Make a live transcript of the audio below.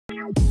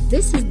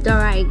This is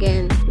Dora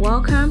again.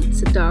 Welcome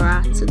to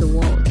Dora to the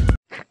World.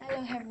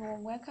 Hello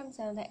everyone, welcome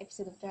to another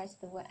episode of Dora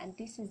to the World, and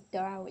this is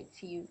Dora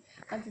with you.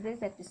 On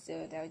today's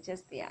episode, I'll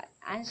just be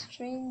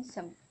answering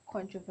some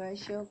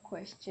controversial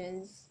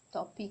questions,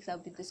 topics. I'll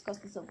be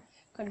discussing some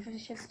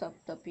controversial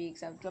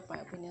topics. I'll drop my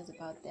opinions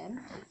about them.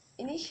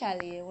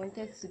 Initially, I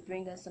wanted to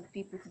bring on some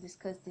people to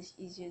discuss these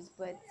issues,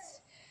 but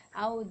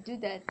I will do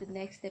that the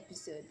next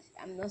episode.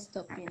 I'm not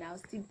stopping. I'll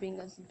still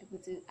bring on some people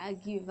to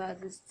argue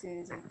about these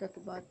things and talk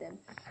about them.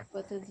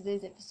 But on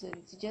today's episode,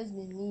 it's just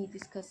be me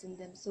discussing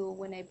them. So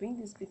when I bring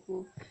these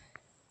people,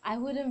 I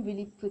wouldn't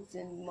really put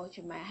in much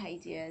of my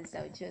ideas.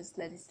 I would just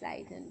let it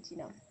slide and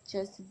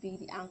just to be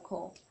the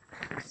anchor.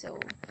 So,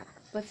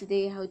 but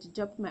today I would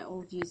drop my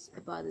own views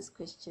about these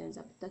questions.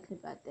 I'll be talking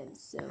about them.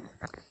 So,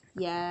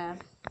 yeah.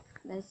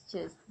 Let's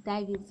just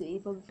dive into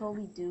it. But before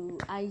we do,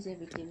 how is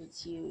everything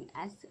with you?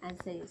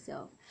 Answer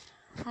yourself.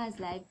 How's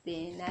life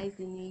been? How is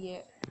the new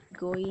year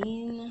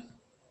going?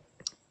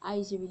 How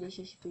is your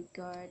relationship with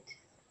God?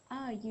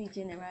 How are you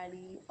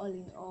generally, all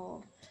in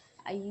all?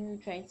 Are you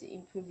trying to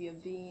improve your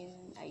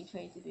being? Are you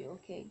trying to be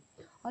okay?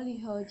 All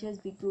in all,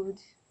 just be good,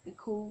 be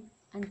cool,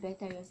 and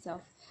better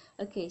yourself.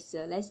 Okay,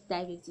 so let's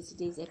dive into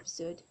today's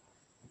episode.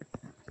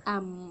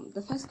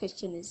 The first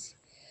question is,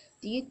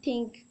 do you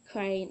think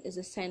crying is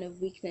a sign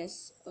of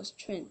weakness or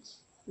strength?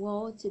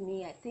 Well, to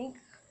me, I think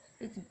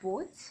it's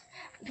both.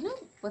 You know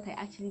what I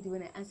actually do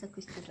when I answer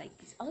questions like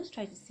this? I always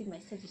try to save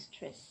myself the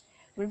stress.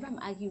 Whenever I'm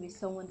arguing with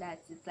someone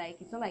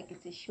it's not like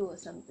it's a show or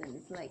something.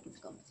 It's not like it's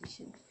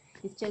competition.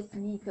 It's just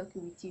me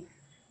talking with you.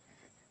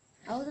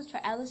 I always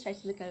try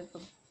to look at it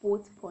from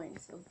both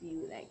points of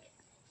view. Like,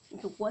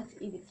 what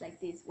if it's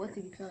like this? What if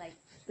it's not like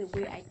the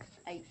way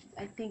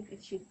I think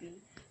it should be?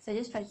 So I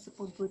just try to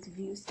support both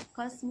views,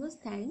 because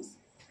most times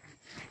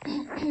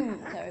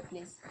sorry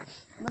please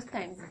most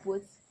times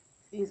both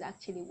views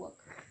actually work.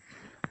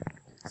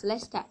 So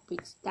let's start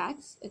with that.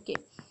 Okay,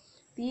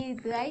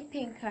 do I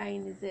think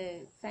crying is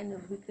a sign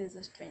of weakness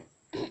or strength?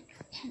 I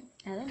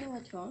don't know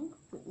what's wrong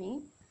with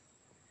me.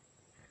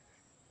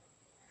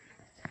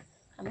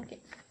 I'm okay.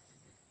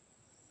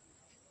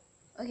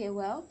 Okay,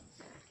 well,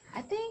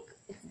 I think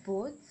it's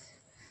both.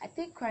 I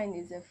think crying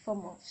is a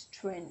form of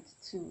strength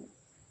too.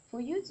 For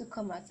you to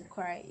come out to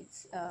cry,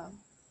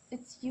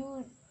 it's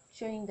you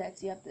showing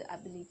that you have the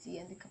ability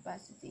and the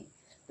capacity,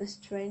 the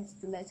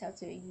strength to let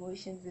out your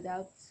emotions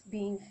without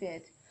being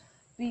feared,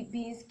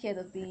 being scared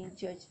of being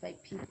judged by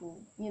people.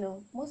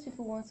 Most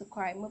people want to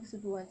cry, most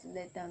people want to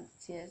let down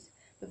the tears,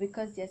 but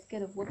because they're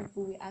scared of what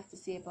people will have to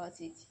say about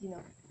it,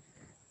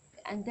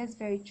 and that's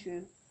very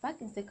true.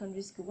 Back in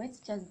secondary school, when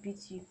teachers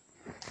beat you,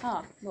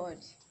 Lord,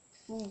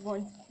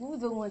 who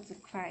don't want to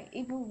cry?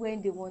 Even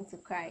when they want to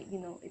cry,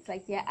 it's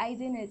like they're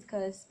hiding it,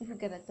 because people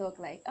gonna talk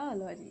like, oh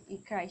Lord, he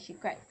cried, she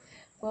cried.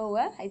 Well,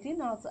 I didn't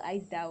know how to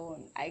hide that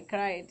one. I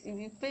cried. If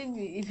you pay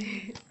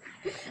me,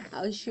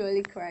 I'll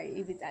surely cry.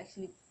 If it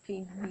actually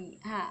paid me,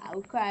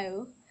 I'll cry.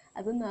 Oh.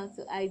 I don't know how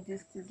to hide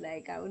these things.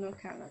 Like, I will not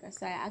cry.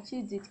 So I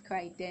actually did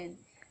cry then.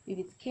 If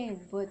it's Ken,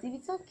 but if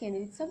it's not Ken,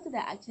 if it's something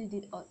that actually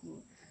did hurt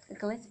me.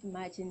 Okay, let's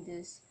imagine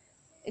this.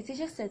 A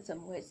teacher said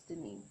some words to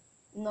me.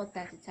 Not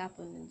that it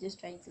happened. I'm just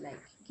trying to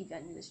give you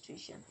an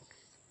illustration.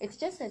 It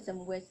just said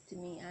some words to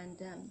me, and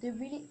they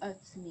really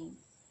hurt me.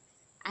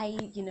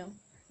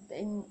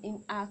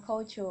 In our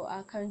culture,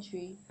 our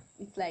country,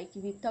 it's like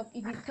if you tell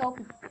people,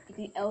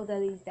 the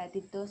elderly, that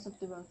they've done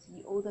something wrong to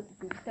you, older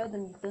people, if you tell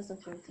them you've done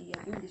something wrong to you,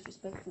 you're being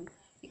disrespectful.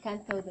 You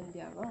can't tell them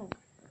they are wrong,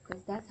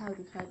 because that's how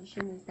the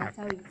tradition is. That's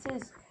how it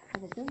is,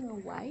 and I don't know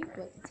why,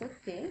 but it's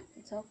okay.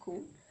 It's all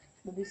cool.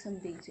 Maybe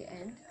someday to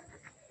end.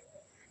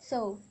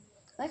 So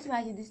let's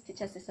imagine this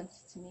teacher said something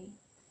to me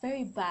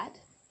very bad,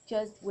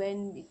 just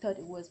when he thought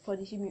it was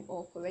punishing me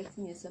or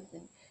correcting me or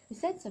something. He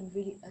said some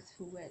really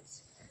hurtful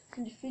words,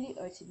 and it really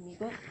hurted me.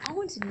 But I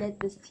want to let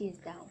those tears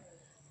down.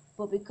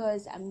 But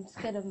because I'm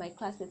scared of my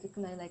classmates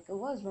looking at like, oh,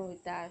 what's wrong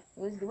with that?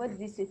 What did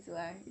he say to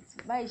her?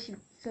 Why is she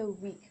so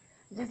weak?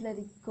 I just let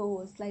it go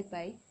or slide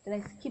by.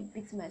 Then I keep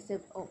beating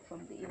myself up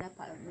from the inner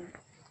part of me.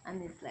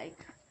 And it's like,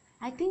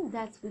 I think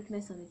that's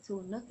weakness on its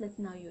own, not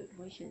letting out your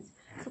emotions.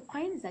 So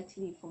crying is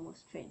actually a form of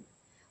strength.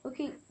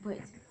 Okay, but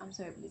I'm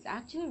sorry, please. I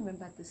actually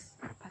remember this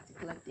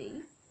particular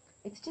day.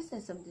 It just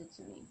said something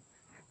to me.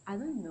 I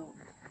don't know.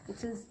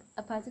 It was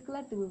a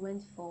particular day we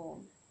went for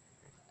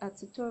a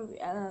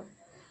tutorial,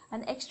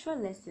 an extra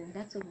lesson.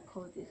 That's what we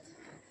called it.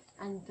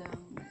 And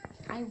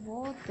I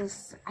wore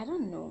this. I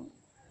don't know.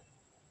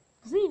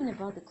 Was it even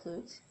about the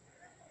clothes?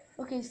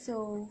 Okay,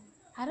 so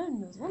I don't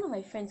know. One of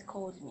my friends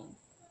called me,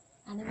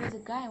 and it was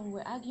a guy, and we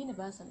were arguing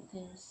about some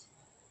things,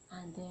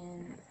 and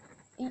then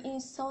he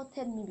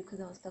insulted me because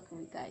I was talking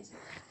with guys,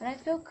 and I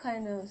felt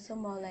kind of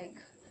somehow like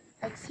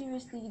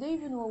seriously, you don't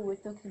even know what we're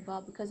talking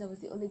about, because I was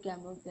the only guy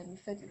among them. You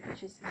felt it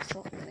just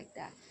insult me like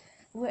that.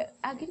 We were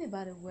arguing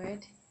about a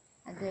word,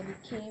 and then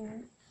he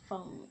came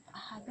from,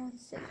 I don't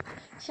say,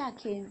 Sha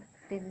came,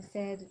 then he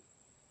said,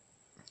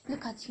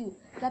 look at you,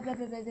 blah blah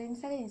blah blah. Then he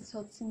started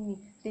insulting me.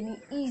 Then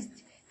he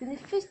eased. Then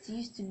the first he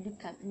used to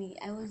look at me,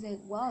 I was like,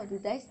 wow,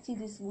 did I steal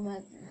this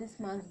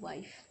man's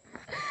wife?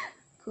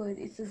 God,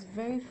 it was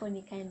very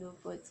funny kind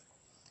of, but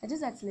I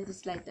just had to let it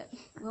slide that,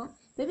 well,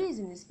 maybe he's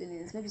in his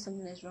feelings, maybe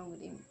something is wrong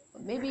with him,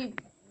 or maybe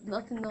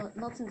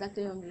nothing's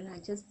actually wrong with him. I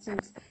just think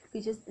he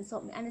just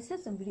insult me, and he said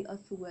some really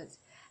awful words,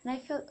 and I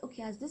felt,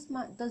 okay, does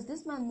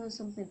this man know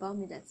something about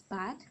me that's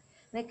bad?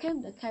 And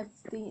I kept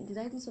thinking, did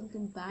I do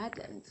something bad?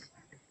 And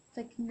it's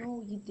like,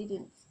 no, you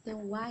didn't.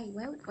 Then why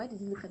did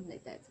you look at me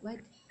like that?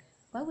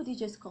 Why would you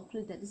just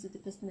conclude that this is the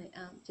person I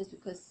am just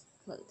because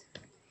clothes?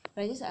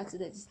 But I just had to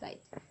let it slide.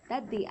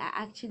 That day I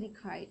actually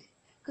cried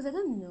because I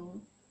don't know.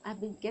 I've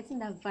been getting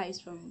that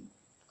vibes from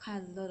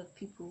quite a lot of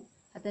people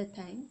at that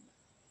time,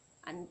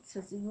 and it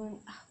was even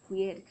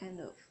weird kind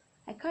of.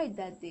 I cried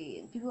that day,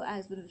 and people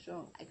asked what was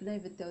wrong. I couldn't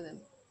even tell them.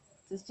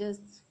 It was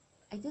just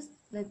I just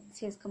let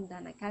tears come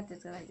down. I can't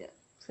just like that.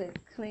 So I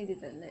cleaned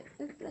it and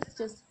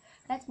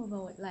let's move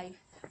on with life.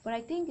 But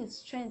I think it's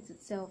strength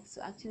itself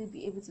to actually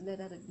be able to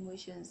let out the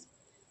emotions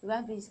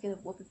without being scared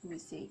of what people will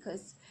say.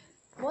 Because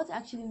what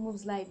actually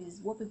moves life is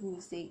what people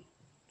will say.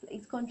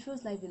 It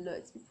controls life a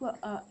lot. People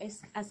are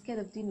scared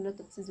of doing a lot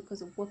of things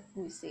because of what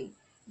people will say.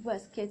 People are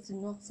scared to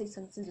not say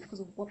something because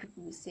of what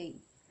people will say.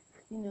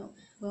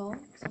 Well,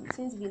 some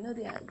things we know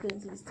they are going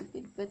to be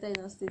stupid, better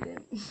not say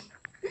them.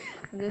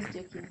 I'm just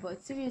joking,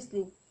 but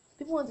seriously,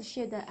 people want to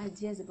share their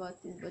ideas about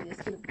things, but they're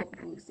scared of what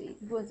people will say.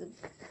 People want to,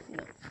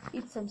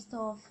 eat some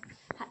stuff,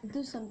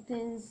 do some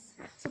things.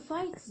 So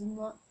far, it's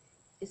not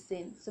a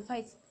sin. So far,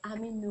 it's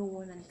harming no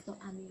one and it's not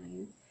harming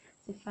you.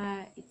 So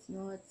far, it's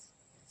not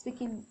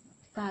speaking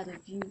bad of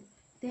you.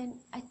 Then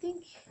I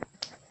think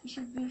you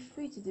should be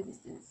free to do these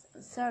things.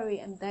 I'm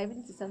sorry, I'm diving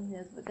into something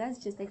else, but that's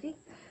just, I think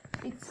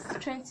it's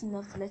strength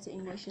enough to let your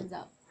emotions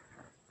out.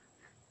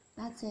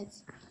 That's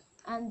it.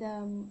 And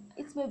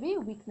it may be a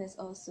weakness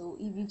also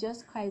if you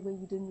just cry when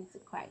you don't need to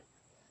cry.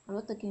 I'm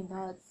not talking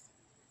about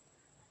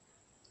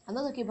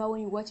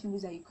when you watch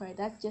movies and you cry.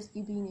 That's just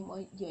you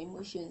being your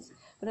emotions.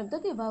 But I'm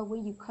talking about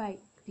when you cry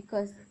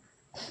because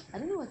I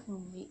don't know what's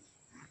wrong with me.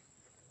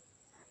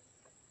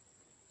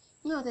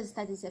 I wanted to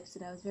start this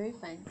episode. I was very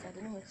fine, so I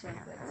don't know what's wrong,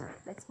 but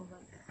let's move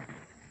on.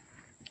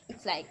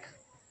 It's like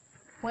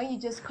when you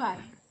just cry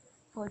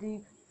for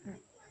the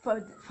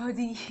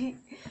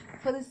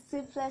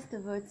simplest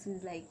of all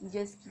things, like you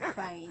just keep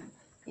crying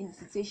in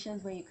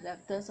situations when you could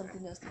have done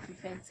something else to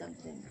prevent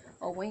something,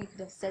 or when you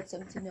could have said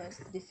something else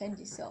to defend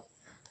yourself.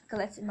 Okay,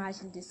 let's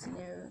imagine this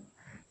scenario.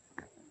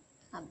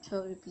 I'm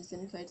sorry, please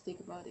let me try to think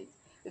about it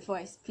before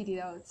I spit it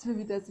out.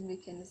 Maybe it doesn't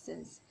make any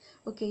sense.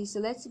 Okay, so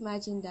let's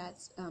imagine that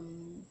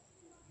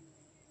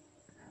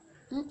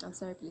I'm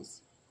sorry,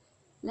 please.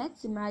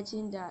 Let's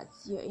imagine that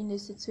you're in a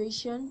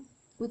situation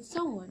with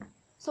someone.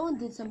 Someone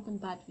did something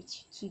bad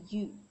to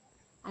you,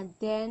 and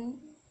then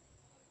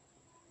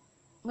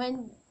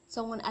when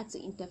someone had to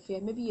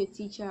interfere, maybe your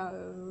teacher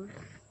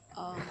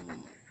or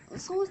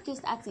someone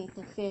just had to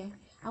interfere,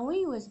 and when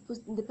you were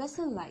the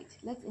person lied.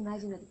 Let's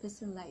imagine that the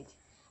person lied,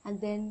 and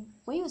then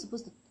when you were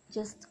supposed to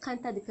just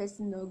counter the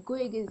person or go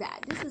against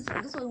that,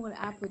 this one will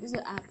happen, this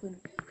will happen,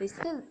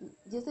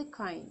 they're still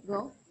crying.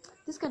 Well,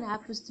 this kind of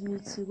happens to me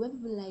too. When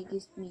people lie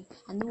against me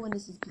and no one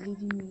else is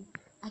believing me,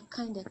 I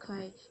kind of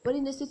cry. But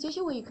in a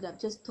situation where you could have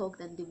just talked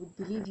and they would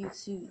believe you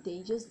too, then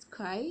you just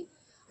cry.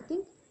 I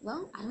think,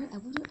 well, I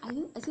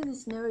think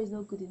this scenario is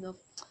not good enough.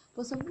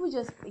 But some people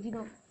just,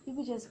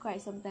 people just cry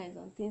sometimes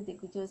on things they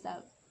could just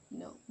have,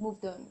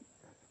 moved on,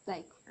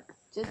 like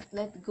just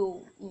let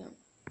go.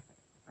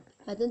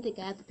 I don't think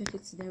I have the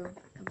perfect scenario.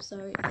 I'm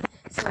sorry.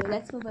 So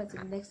let's move on to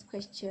the next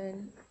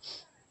question.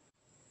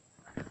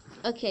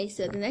 Okay,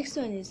 so the next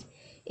one is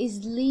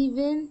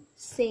living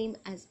same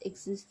as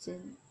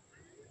existing?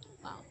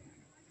 Wow.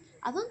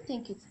 I don't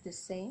think it's the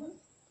same.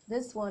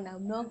 This one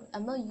I'm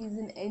not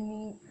using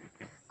any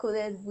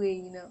coded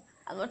way,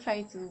 I'm not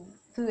trying to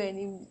do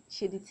any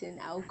shady thing.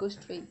 I'll go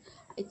straight.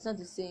 It's not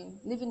the same.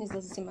 Living is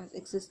not the same as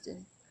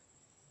existing.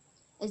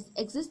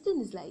 Existing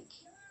is like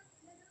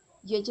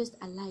you're just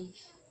alive.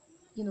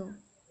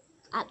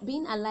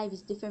 Being alive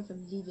is different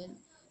from living.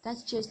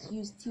 That's just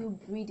you still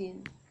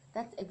breathing.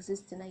 That's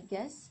existing, I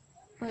guess.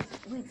 But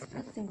wait,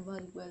 let's think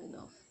about it well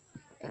enough.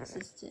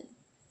 Existing.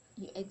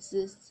 You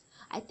exist.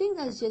 I think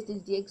that's just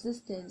the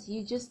existence.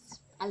 You're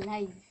just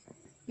alive.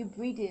 You're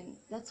breathing.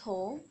 That's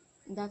all.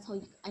 That's all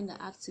you kind of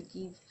have to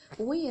give.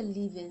 But when you're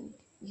living,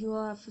 you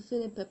are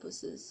fulfilling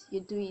purposes.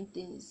 You're doing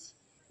things.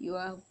 You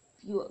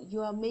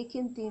are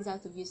making things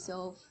out of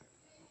yourself.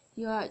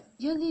 You're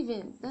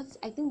living.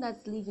 I think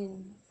that's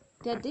living.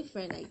 They're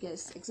different, I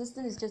guess.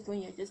 Existing is just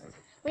when you're just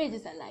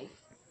alive.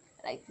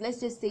 Like, let's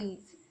just say it.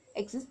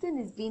 Existing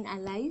is being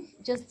alive,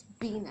 just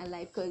being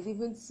alive. Because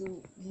even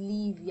to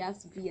live, you have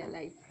to be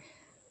alive.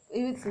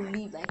 Even to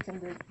live, like in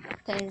the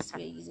tense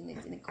we're using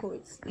it in the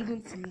quotes,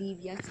 even to live,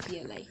 you have to be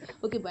alive.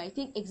 Okay, but I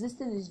think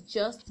existing is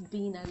just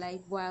being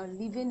alive, while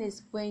living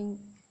is when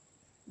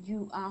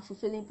you are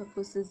fulfilling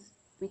purposes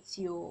with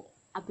your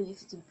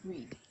ability to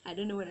breathe. I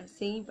don't know what I'm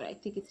saying, but I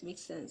think it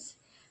makes sense.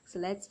 So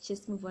let's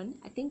just move on.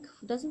 I think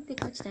it doesn't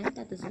take much time.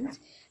 That doesn't.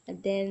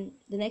 And then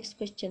the next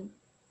question: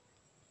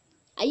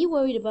 are you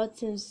worried about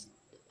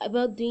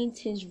doing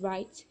things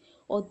right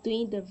or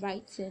doing the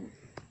right thing?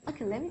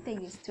 Okay, let me tell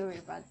you a story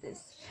about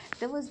this.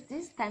 There was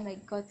this time I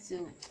got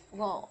to,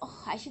 well,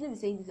 I shouldn't be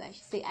saying this. I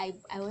should say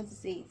I want to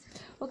say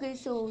it. Okay,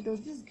 so there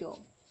was this girl.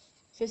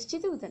 She was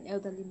cheating with an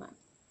elderly man,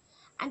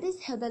 and this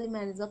elderly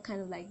man is not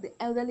kind of like the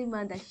elderly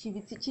man that she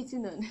be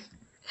cheating on.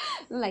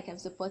 Not like I'm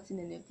supporting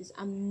any of this.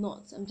 I'm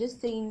not. I'm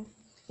just saying,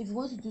 if you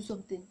want to do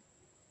something,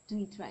 do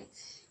it right.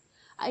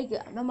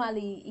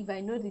 Normally, if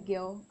I know the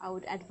girl, I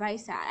would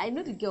advise her. I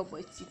know the girl,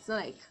 but it's not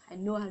like I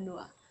know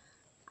her,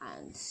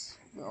 and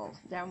well,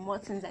 there are more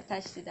things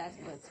attached to that.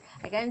 But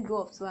I can't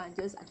go up to her and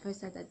just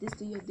advise her that this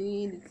thing you're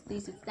doing, it's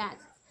this, it's that.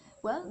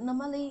 Well,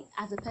 normally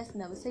as a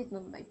person, I would say it's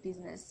not my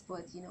business,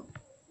 but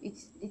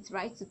it's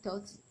right to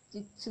tell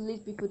to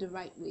lead people the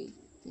right way.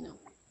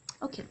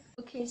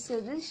 Okay. So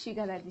this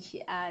sugar daddy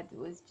she had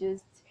was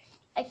just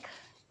like,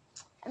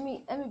 let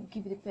me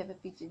give you the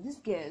perfect picture. This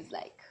girl is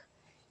like,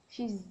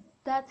 she's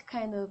that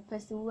kind of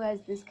person who has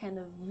this kind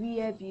of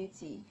rare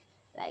beauty.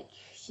 Like,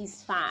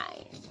 she's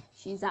fine.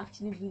 She's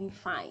actually really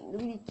fine,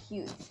 really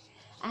cute.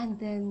 And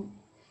then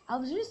I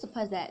was really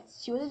surprised that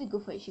she wanted to go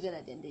for a sugar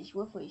daddy, and then she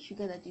went for a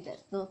sugar daddy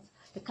that's not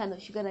the kind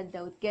of sugar daddy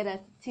that would get her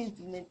things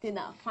to maintain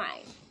her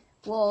fine.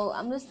 Well,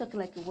 I'm not talking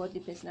like a worldly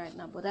person right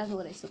now, but that's not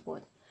what I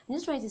support. I'm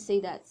just trying to say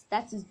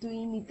that is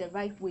doing it the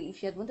right way. If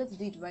she had wanted to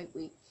do it the right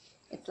way,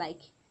 it's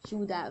like she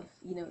would have,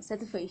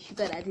 settled for a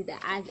sugar daddy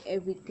that has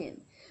everything.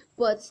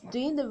 But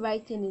doing the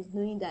right thing is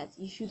knowing that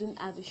you shouldn't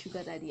have a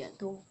sugar daddy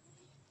at all.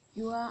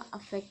 You are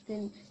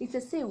affecting, it's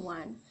a sin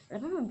one, and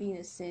apart from being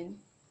a sin,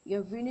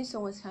 you're ruining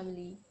someone's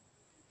family.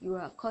 You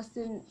are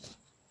causing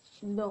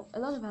a lot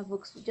of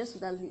havoc just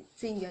with that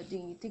thing you're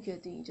doing. You think you're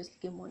doing just to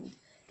get money.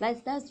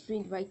 That's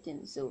doing the right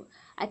thing. So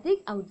I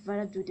think I would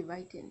rather do the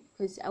right thing,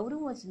 because I wouldn't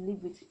want to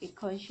live with a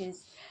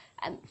conscience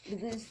and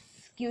with this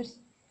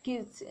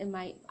guilt in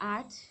my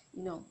heart.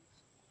 I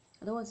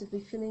don't want to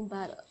be feeling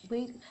bad.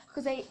 Wait,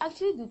 because I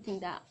actually do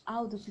think that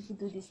how do people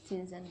do these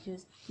things and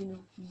just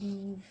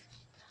leave.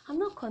 I'm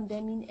not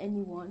condemning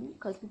anyone,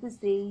 because people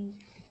say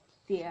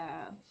they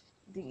are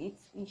you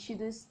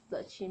shouldn't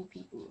slut shame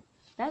people.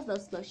 That's not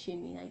slut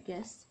shaming, I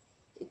guess.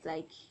 It's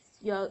like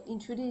you're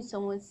intruding in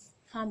someone's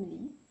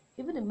family.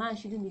 Even the man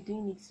shouldn't be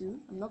doing it too.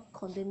 I'm not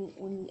condemning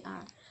only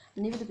her,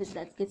 and even the person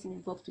that's getting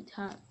involved with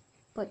her.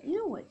 But you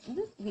know what?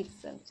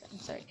 I'm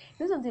sorry.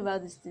 You know something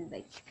about this thing?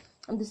 Like,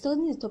 I'm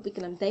discussing this topic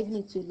and I'm diving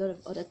into a lot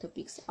of other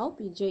topics. I hope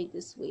you enjoy it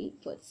this way,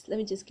 but let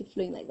me just keep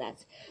flowing like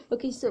that.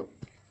 Okay, so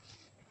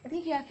I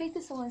think you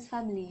affected someone's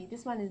family.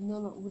 This man is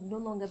would no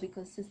longer be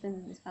consistent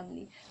in his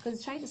family, because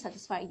he's trying to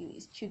satisfy you,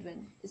 his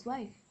children, his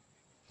wife,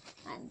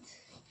 and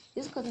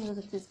just causing lots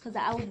of things. Because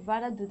I would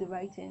rather do the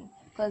right thing,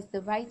 because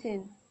the right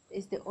thing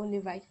is the only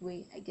right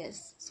way, I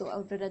guess. So I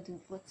would rather do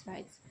what's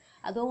right.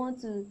 I don't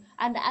want to,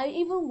 and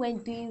even when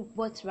doing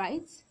what's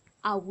right,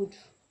 I would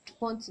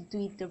want to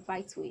do it the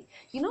right way.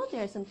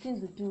 There are some things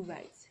we do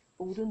right,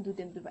 but we don't do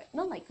them the right.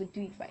 Not like we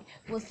do it right.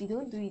 Once you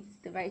don't do it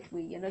the right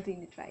way, you're not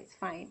doing it right.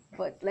 Fine,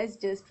 but let's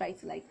just try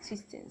to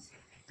twist things.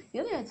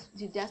 There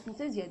are some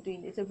things you're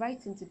doing. It's the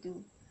right thing to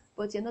do,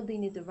 but you're not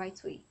doing it the right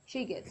way.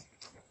 Sure, you get.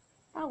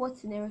 What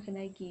scenario can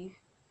I give?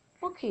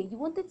 Okay, you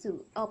wanted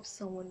to help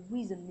someone who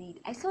is in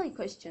need. I saw a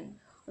question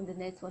on the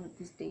net one of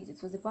these days.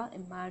 It was about a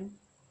man.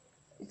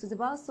 It was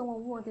about someone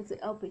who wanted to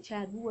help a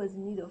child who was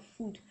in need of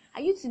food.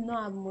 And you to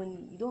not have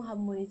money, you don't have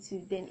money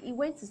to. Then he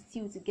went to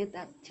steal to get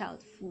that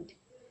child food.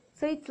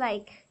 So it's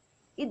like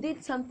he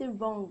did something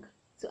wrong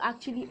to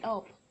actually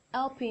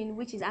helping,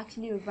 which is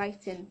actually a right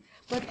thing.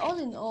 But all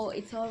in all,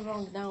 it's all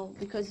wrong now,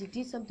 because you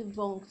did something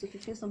wrong to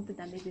fulfill something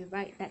that may be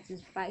right, that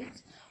is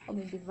right, or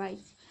may be right.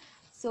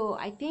 So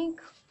I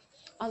think,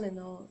 all in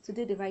all, to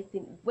do the right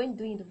thing, when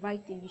doing the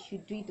right thing, you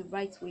should do it the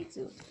right way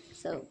too.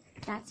 So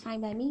that's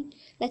fine by me.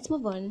 Let's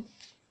move on.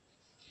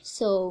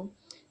 So,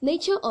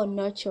 nature or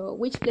nurture,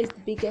 which plays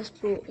the biggest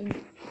role in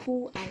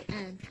who I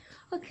am?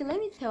 Okay, let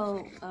me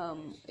tell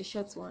a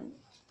short one.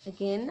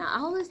 Again, I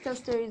always tell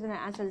stories when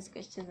I answer these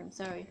questions. I'm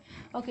sorry.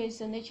 Okay,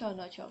 so nature or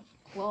nurture?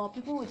 Well,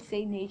 people would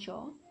say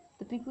nature.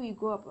 The people you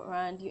grow up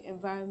around, your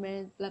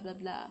environment, blah blah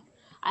blah.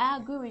 I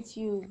agree with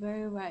you,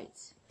 very right.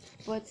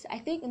 But I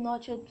think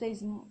nurture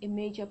plays a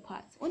major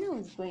part. When I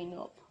was growing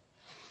up,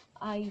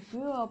 I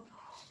grew up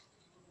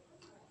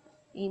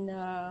in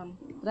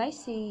would I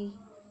say,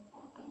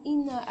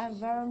 in the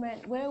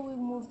environment where we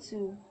moved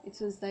to. It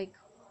was like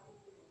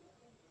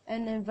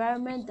an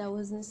environment that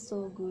wasn't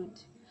so good.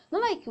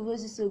 Not like it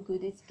wasn't so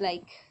good, it's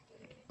like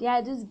they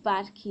are these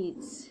bad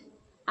kids,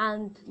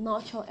 and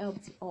nurture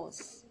helped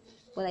us,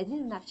 but I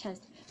didn't have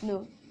chance.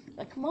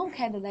 Like mom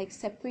kind of like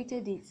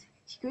separated it.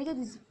 She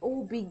created this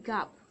whole big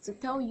gap to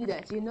tell you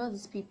that you're not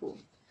these people.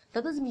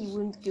 That doesn't mean you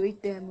wouldn't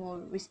greet them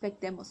or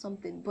respect them or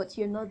something, but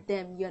you're not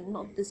them. You're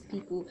not these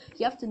people.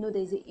 You have to know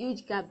there's a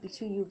huge gap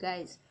between you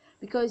guys.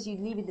 because you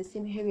live in the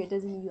same area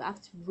doesn't mean you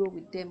have to roll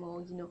with them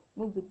or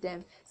move with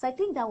them. So I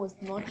think that was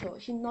nurture.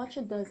 She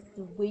nurtured us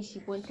the way she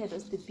wanted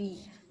us to be,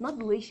 not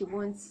the way she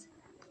wants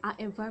our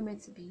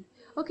environment to be.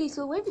 Okay,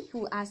 so when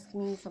people ask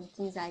me some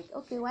things like,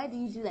 okay, why do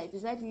you do like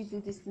this? Why do you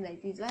do this thing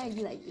like this? Why are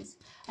you like this?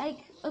 Like,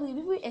 okay,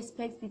 people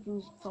expect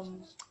people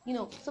from,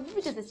 some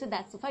people just say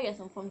that so far you're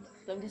from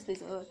this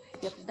place or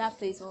you're from that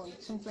place or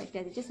something like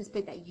that. They just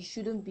expect that you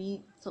shouldn't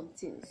be some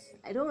things.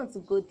 I don't want to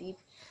go deep,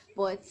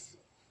 but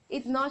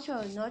it's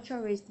natural.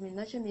 Natural raised me.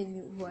 Natural made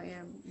me who I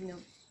am.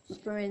 My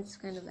parents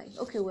kind of like,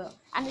 okay, well,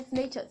 and it's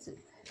nature too,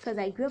 because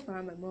I grew up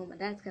around my mom, and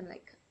that's kind of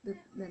like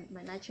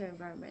my natural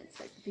environment.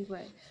 Like the people,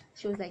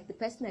 she was like the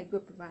person I grew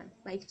up around.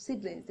 My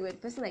siblings, they were the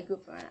person I grew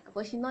up around,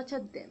 but she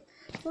nurtured them.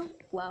 So,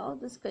 wow,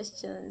 these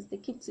questions, they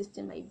keep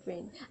twisting my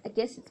brain. I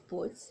guess it's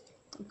both.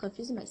 I'm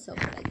confusing myself,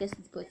 but I guess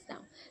it's both now.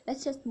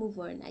 Let's just move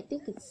on. I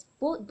think it's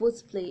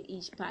both play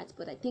each part,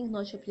 but I think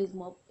nurture plays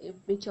more a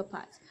richer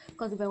part.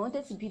 Because if I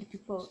wanted to be the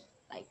people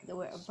like that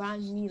were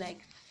around me,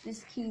 like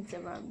these kids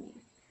around me,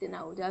 then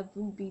I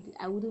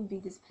wouldn't be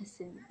this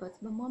person.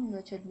 But my mom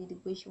nurtured me the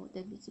way she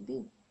wanted me to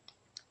be.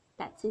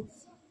 That's it.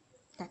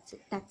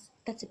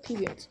 That's a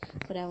period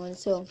for that one.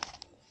 So,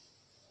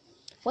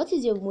 what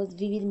is your most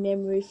vivid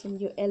memory from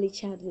your early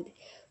childhood?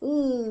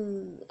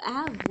 Ooh, I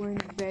have one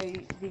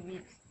very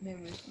vivid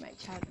memory from my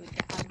childhood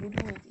that I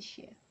wouldn't want to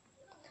share,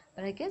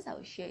 but I guess I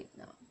will share it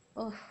now.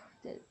 Oh,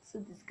 that's so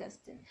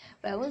disgusting.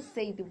 But I won't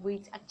say it the way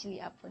it actually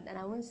happened, and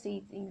I won't say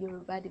it in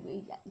Yoruba the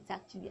way it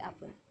actually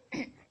happened.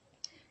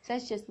 So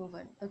let's just move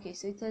on. Okay,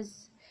 so it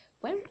was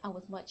when I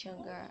was much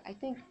younger. I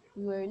think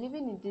we were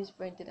living in this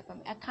rented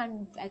apartment.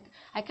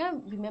 I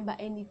can't remember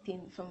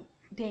anything from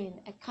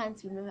then. I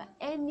can't remember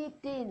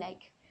anything.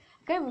 Like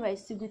I can't remember a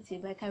single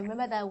thing, but I can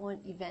remember that one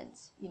event.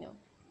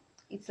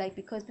 It's like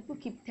because people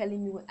keep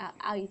telling me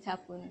how it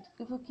happened,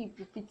 people keep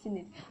repeating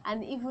it,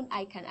 and even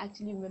I can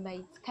actually remember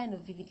it kind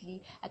of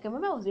vividly. I can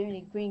remember I was wearing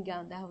a green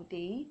gown that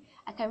day.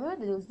 I can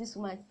remember there was this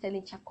woman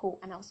selling charcoal,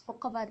 and I was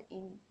covered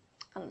in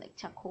kind of like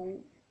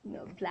charcoal,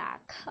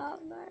 black. Oh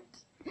man.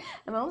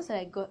 And my mom said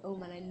I got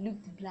home and I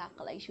looked black,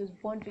 like she was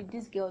wondering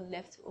this girl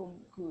left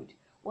home good.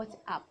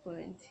 What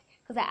happened?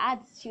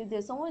 Because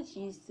there's someone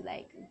she used to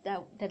like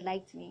that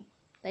liked me.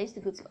 I used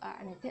to go to her,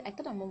 and I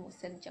thought her mom was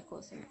selling charcoal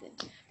or something.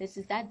 This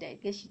is that day. I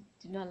guess she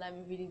did not let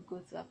me really go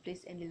to her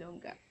place any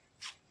longer.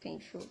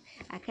 Painful.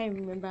 I can't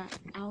remember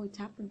how it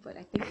happened, but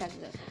I think that's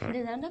it. And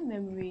there's another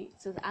memory.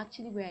 So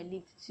actually where I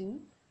lived too.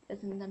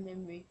 That's another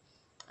memory.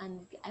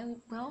 And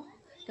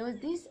there was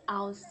this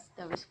house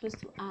that was close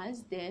to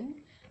us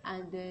then,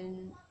 and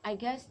then I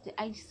guess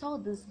I saw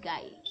this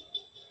guy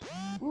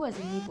who was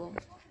a neighbor.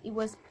 He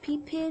was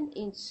peeping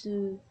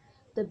into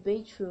the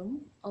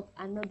bedroom of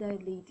another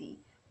lady.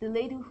 The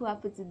lady who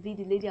happened to be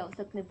the lady I was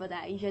talking about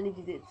that I usually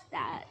visit,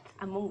 that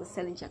among the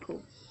selling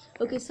charcoal.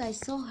 Okay, so I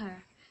saw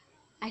her.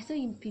 I saw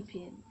him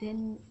peeping.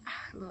 Then,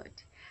 Lord,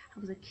 I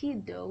was a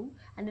kid though,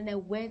 and then I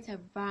went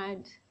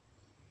around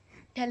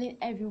telling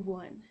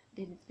everyone.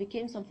 Then it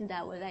became something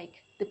that was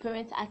like the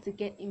parents had to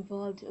get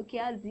involved. Okay,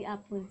 how did it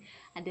happen?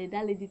 And then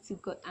that lady too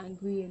got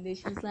angry, and then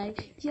she was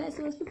like, yes,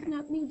 it was peeping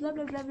at me, blah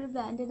blah blah blah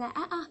blah. And then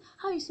how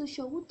are you so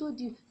sure? Who told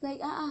you? Like,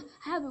 I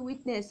have a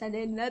witness. And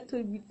then I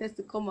told the witness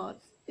to come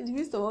out. In the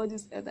midst of all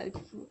this other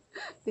people,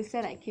 they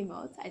said I came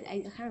out. I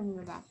can't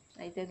remember.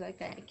 I said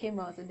like I came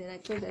out, and then I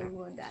told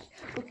everyone that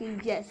okay,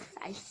 yes,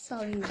 I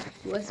saw him.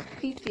 He was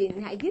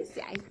peeping. I didn't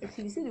say. If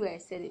you see the way I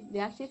said it, they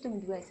actually told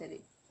me the way I said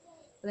it.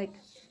 Like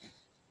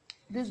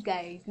this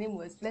guy, his name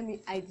was, let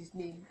me hide his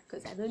name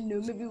because I don't know,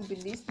 maybe he'll be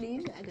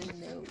listening, I don't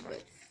know,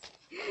 but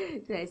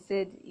so I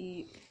said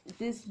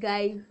this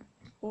guy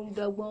I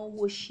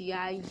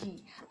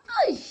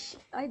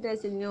don't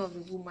say the name of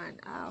the woman.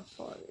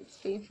 It's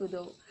painful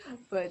though,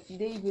 but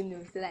they even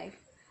know. So like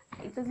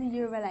it doesn't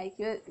hear like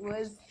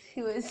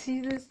he was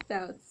serious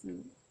out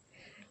to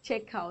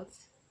check out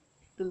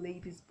the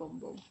lady's bum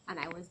bum, and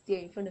I was there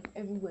in front of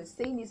everyone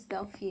saying this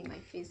stuff here in my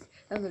face.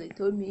 That's what they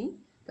told me,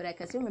 but I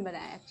can still remember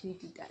that I actually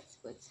did that.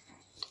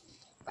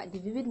 But the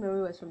vivid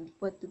memory was from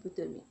what people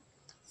told me.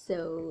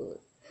 So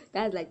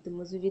that's like the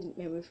most vivid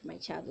memory from my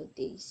childhood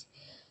days.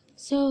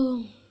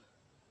 So,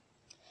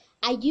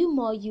 are you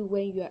more you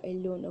when you are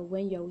alone or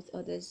when you're with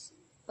others?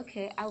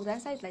 Okay, I would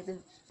answer it like the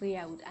way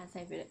I would answer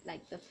it,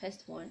 like the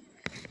first one.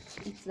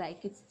 It's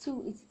like it's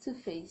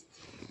two-faced.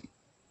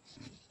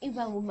 If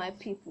I'm with my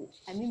people,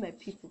 I mean my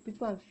people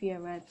I'm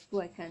fear around,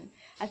 people I can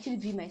actually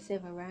be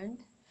myself around.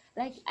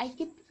 Like I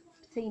keep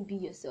saying be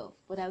yourself,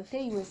 but I'll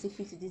tell you one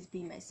secret to this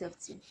be myself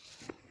too.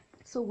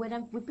 So when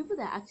I'm with people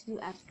that actually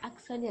have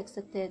actually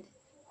accepted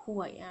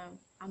who I am,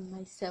 I'm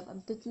myself,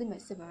 I'm totally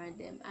myself around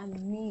them. I'm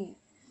me.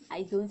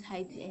 I don't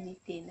hide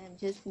anything. I'm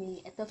just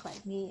me. I talk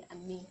like me.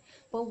 I'm me.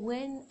 But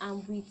when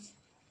I'm with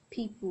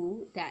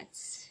people that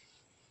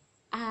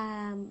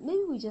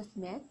maybe we just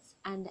met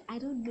and I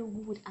don't know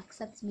who would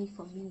accept me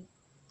for me,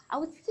 I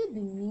would still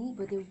be me,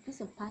 but there would be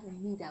some part of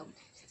me that would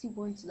still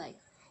want to like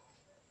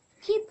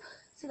keep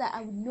so that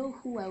I would know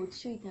who I would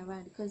show it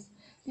around, because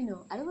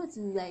I don't want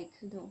to like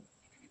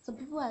some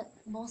people are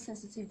more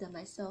sensitive than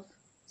myself,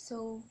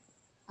 so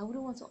I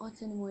wouldn't want to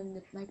hurt anyone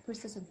in my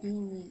process of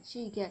being me.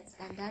 Sure, you get,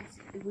 and that's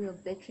a way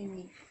of bettering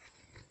me.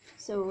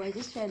 So I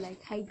just try to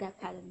like hide that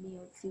part of me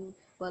or two.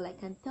 Well, I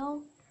can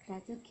tell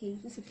that okay,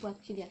 these people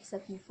actually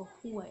accept me for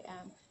who I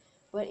am.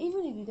 But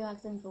even if you don't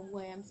accept me for who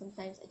I am,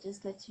 sometimes I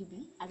just let you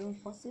be. I don't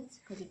force it,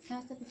 because if you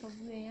can't accept me for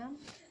who I am,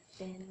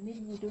 then maybe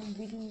we don't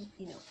really,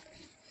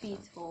 fit,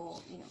 or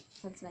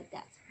something like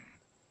that.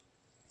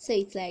 So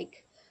it's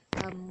like,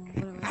 what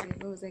am I saying?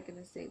 What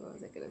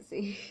was I gonna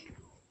say?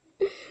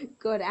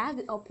 God, I have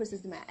it all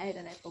processed in my head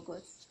and I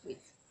forgot. Wait.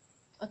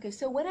 Okay,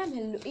 so when I'm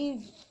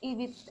alone,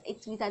 if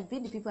it's with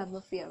the people I'm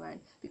not free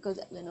around, because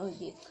we're not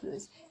yet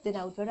close, then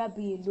I would rather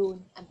be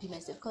alone and be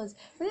myself. Because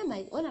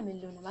when I'm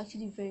alone, I'm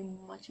actually very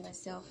much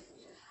myself.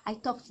 I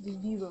talk to the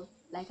mirror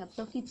like I'm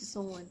talking to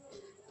someone.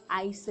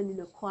 I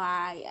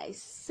soliloquy, I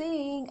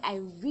sing, I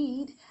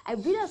read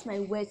out my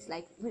words.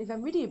 Like if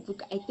I'm reading a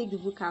book, I take the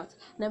book out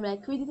and I'm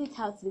like reading it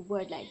out to the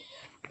word. Like,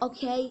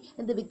 okay,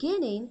 in the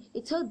beginning,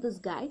 it told this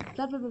guy,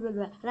 blah blah blah blah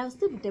blah, and I was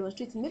still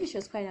demonstrating. Maybe she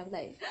was crying. I was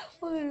like,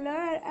 oh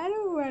Lord, I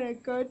don't want to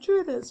go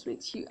through this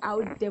with you. I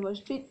would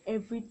demonstrate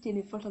everything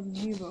in front of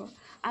the mirror.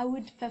 I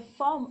would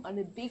perform on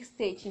a big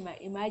stage in my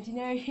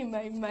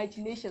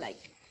imagination.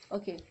 Like,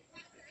 okay,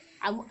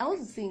 I want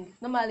to sing.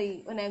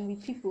 Normally, when I'm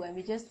with people, I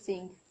may just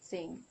sing.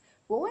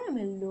 But when I'm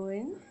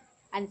alone,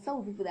 and some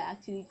of people that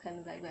actually kind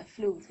of like my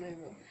flow is very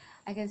well,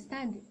 I can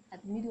stand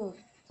at the middle of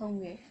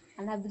somewhere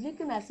and I'll be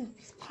looking as if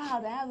this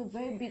crowd, I have a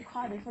very big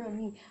crowd in front of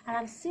me, and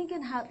I'm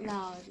singing out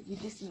loud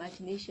with this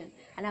imagination.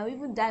 And I'll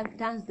even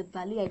dance the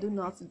ballet. I don't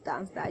know how to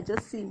dance that. I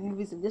just see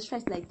movies and just try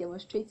to like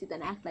demonstrate it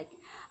and act like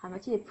I'm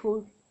actually a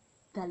pro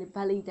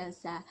ballet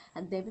dancer.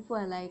 And then people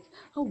are like,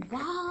 oh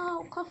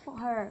wow, clap for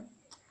her.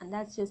 And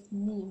that's just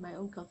me, my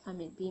own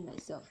confinement, being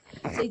myself.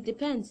 So it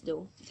depends,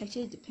 though. It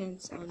actually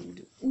depends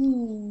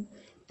on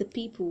the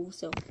people.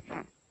 So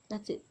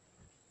that's it.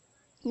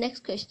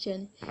 Next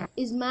question: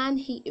 is man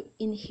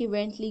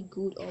inherently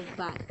good or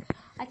bad?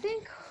 I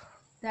think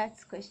that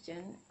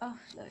question. Oh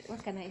Lord,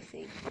 what can I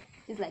say?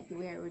 It's like the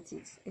way I wrote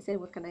it. I said,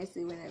 "What can I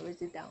say?" when I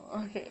wrote it down.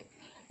 Okay,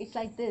 it's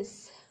like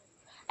this.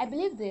 I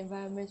believe the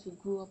environment we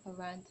grew up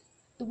around,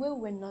 the way we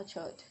were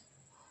nurtured,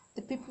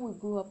 the people we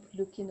grew up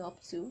looking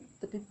up to,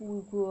 the people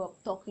we grew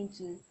up talking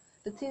to,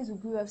 the things we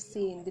grew up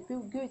saying, the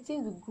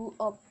things we grew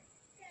up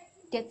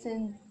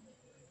getting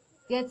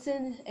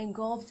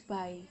engulfed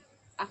by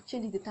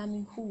actually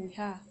determine who we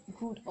are,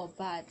 good or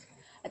bad.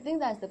 I think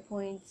that's the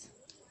point.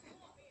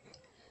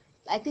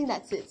 I think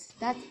that's it.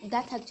 That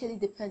actually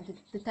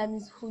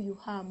determines who you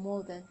are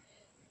more than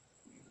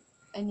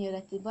any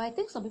other thing. But I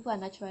think some people are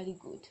naturally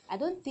good. I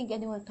don't think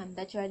anyone can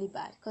naturally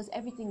bad, because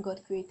everything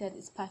God created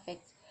is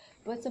perfect.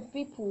 But some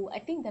people, I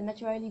think they're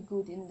naturally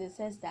good in the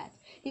sense that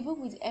even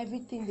with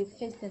everything they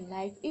faced in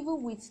life,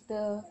 even with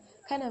the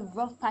kind of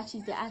rough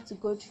patches they had to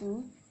go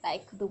through,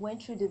 like they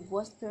went through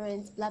divorced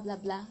parents, blah blah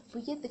blah,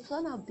 but yet they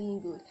turned out being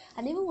good.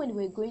 And even when they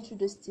were going through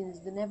those things,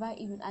 they never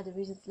even had a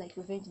reason to like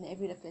revenge on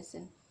every other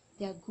person.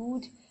 They are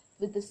good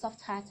with the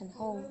soft heart and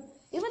home.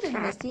 Even though they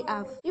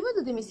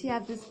may still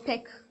have this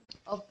peck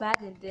of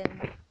bad in them,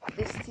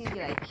 they still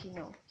like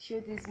show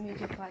this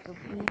major part of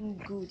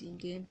being good in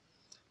them.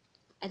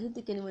 I don't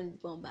think anyone is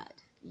born bad.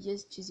 You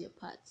just choose your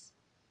parts.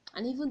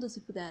 And even those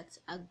people that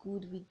are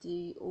good with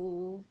the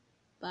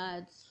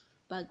bad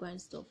background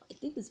stuff, I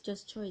think it's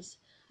just choice.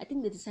 I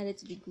think they decided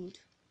to be good.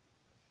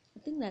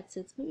 I think that's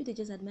it. Maybe they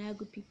just admire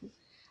good people.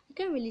 I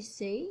can't really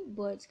say,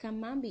 but can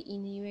man be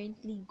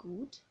inherently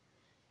good?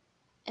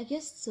 I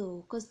guess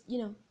so, because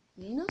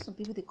some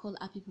people they call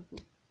happy people.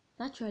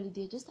 Naturally,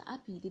 they're just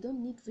happy. They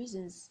don't need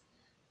reasons.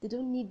 They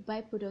don't need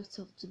byproducts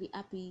of to be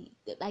happy.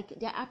 Like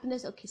their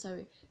happiness. Okay,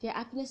 sorry, their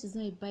happiness is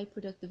not a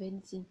byproduct of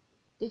anything.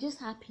 They're just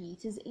happy.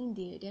 It is in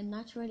there. They're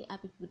naturally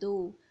happy people.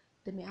 Though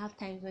they may have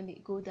times when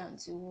they go down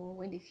to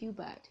when they feel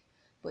bad,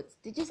 but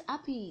they're just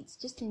happy. It's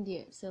just in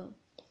there. So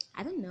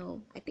I don't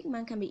know. I think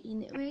man can be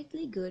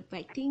inherently good, but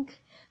I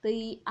think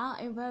our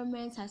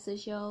environment, our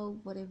social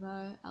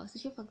whatever, our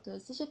social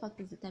factors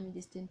determine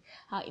this thing.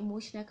 Our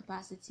emotional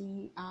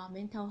capacity, our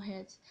mental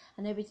health,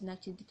 and everything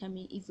actually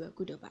determine if we're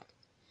good or bad.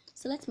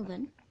 So let's move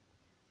on.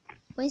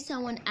 When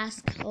someone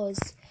asks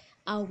us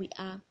how we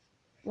are,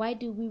 why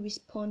do we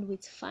respond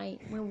with fine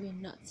when we're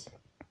not?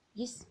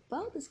 Yes,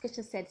 well, this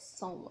question said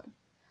someone.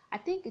 I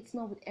think it's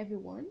not with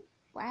everyone.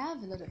 But I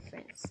have a lot of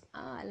friends.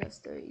 I love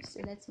stories, so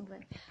let's move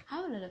on. I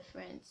have a lot of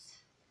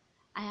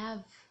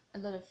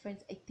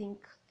friends. I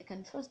think I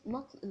can trust.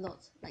 Not a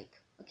lot. Like,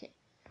 okay,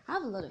 I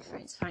have a lot of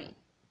friends, fine.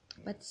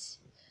 But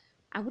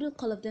I wouldn't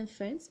call of them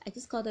friends. I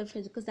just call them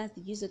friends because that's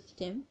the use of the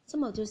term.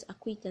 Some are just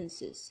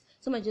acquaintances.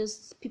 Some are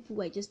just people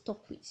who I just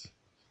talk with.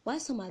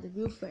 While some are the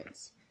real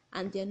friends,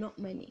 and they're not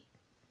many.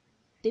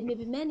 They may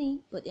be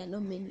many, but they are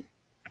not many.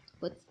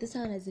 But this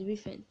one is a real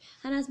friend.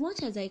 And as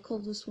much as I call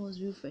those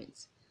ones real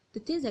friends, the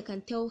things I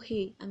can tell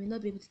A, I may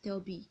not be able to tell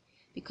B,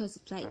 because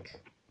it's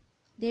like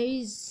there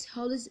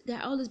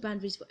are always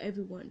boundaries for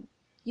everyone,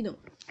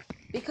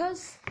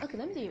 because okay,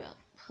 let me tell you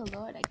Oh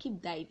Lord, I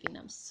keep diving.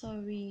 I'm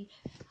sorry.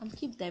 I'm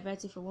keep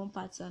diverting from one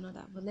part to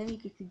another. But let me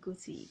quickly go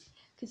to it.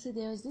 Okay, so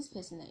there's this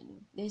person I know.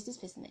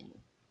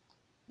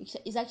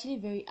 He's actually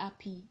very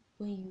happy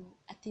when you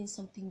attain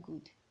something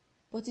good.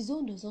 But his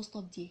own does not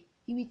stop there.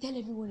 He will tell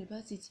everyone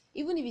about it.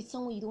 Even if it's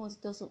someone you don't want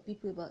to tell some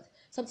people about,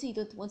 something you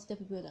don't want to tell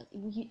people about, it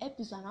will help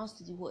you to announce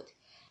to the world.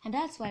 And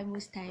that's why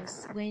most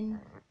times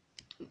when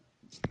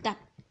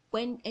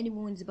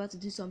anyone is about to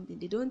do something,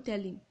 they don't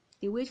tell him.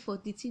 They wait for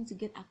the thing to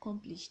get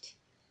accomplished.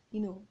 You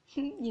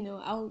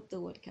know how the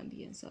word can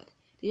be answered.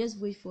 They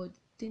just wait for the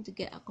thing to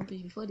get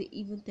accomplished before they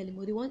even tell him.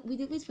 Or they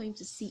wait for him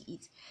to see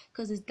it,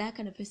 because it's that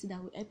kind of person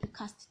that will help you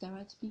cast it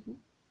around to people,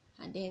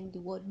 and then the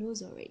world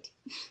knows already.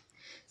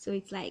 So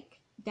it's like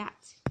that.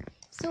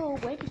 So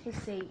when people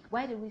say,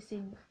 why do we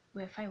say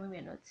we're fine when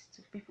we're not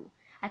to people?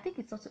 I think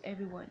it's not to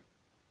everyone.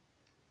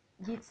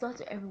 It's not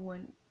to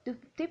everyone. The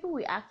people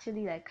we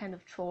actually like kind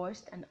of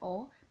trust and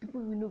all,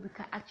 people we know we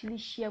can actually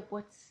share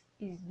what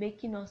is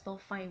making us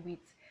not fine with,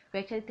 we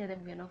actually tell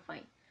them we're not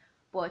fine.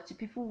 But to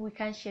people we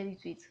can't share it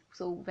with,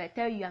 so if I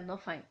tell you I'm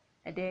not fine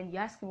and then you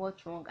ask me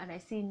what's wrong and I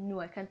say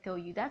no, I can't tell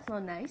you, that's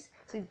not nice.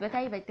 So it's better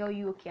if I tell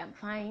you okay, I'm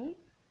fine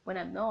when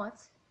I'm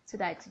not, so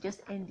that to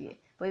just end it.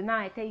 But now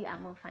I tell you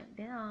I'm not fine,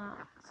 then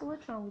so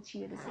what's wrong with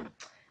you? They say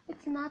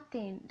it's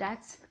nothing.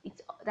 That's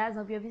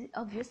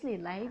obviously a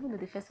lie, even though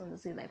the first one will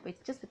say lie, but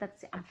it's just better to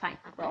say I'm fine.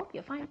 Well,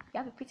 you're fine. You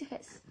have a pretty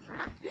face.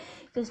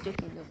 Just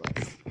joking,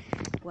 lovers.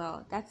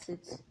 Well, that's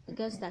it. I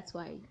guess that's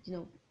why,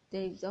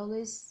 there's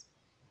always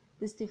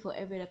this thing for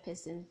every other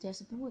person. There's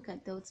some people who can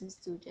tell things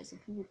to, there's some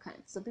people who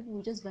can't. Some people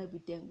will just vibe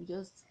with them. We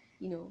just,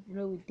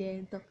 roll with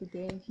them, talk with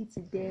them, hit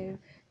with them,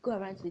 go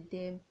around with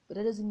them. But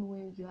that doesn't mean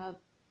when you have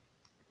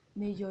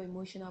major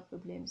emotional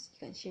problems, you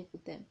can share it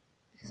with them.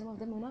 Because some of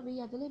them will not be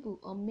available,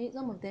 or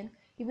some of them,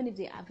 even if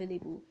they're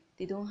available,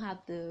 they don't have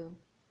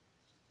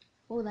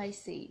what would I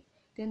say?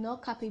 They're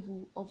not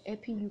capable of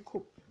helping you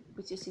cope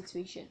with your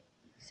situation.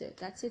 So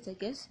that's it, I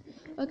guess.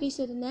 Okay,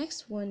 so the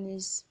next one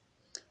is,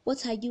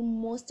 what are you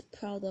most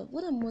proud of?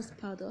 What I'm most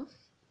proud of?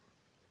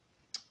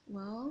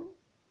 Well,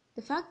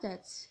 the fact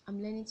that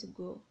I'm learning to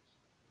grow.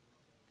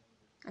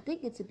 I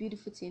think it's a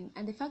beautiful thing,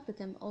 and the fact that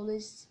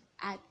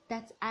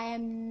that I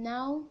am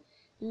now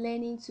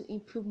learning to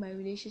improve my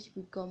relationship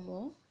with God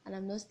more, and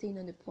I'm not staying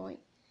on the point.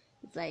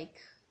 It's like,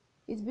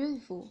 it's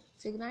beautiful.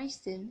 It's a nice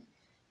thing.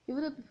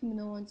 Even though people may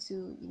not want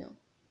to,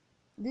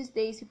 these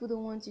days people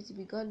don't want you to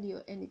be godly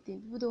or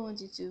anything. People don't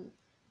want you to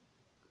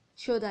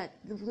show that,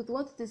 they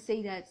want to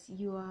say that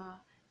you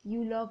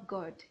love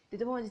God. They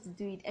don't want you to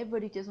do it.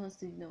 Everybody just wants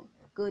to,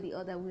 go the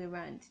other way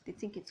around. They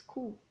think it's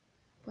cool,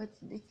 but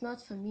it's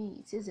not for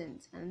me. It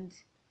isn't. And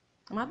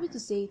I'm happy to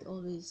say it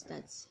always,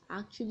 that I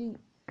actually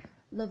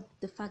love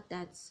the fact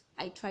that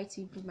I try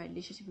to improve my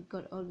relationship with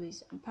God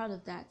always. I'm proud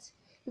of that.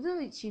 Even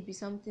though it should be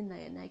something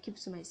that I keep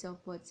to myself,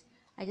 but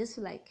I just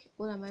feel like,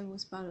 what am I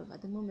most proud of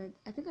at the moment?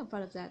 I think I'm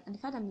proud of that. And the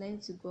fact I'm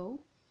learning to grow,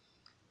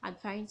 I'm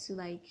trying to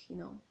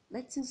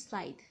let things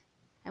slide.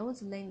 I want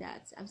to learn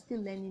that. I'm still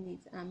learning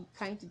it, and I'm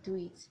trying to do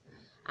it.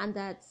 And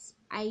that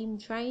I'm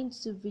trying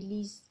to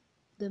release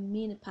the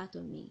mean part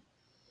of me.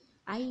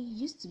 I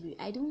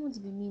don't want to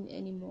be mean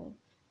anymore.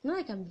 Not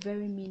like I'm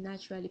very mean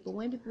naturally, but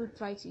when people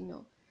try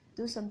to,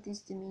 do some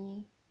things to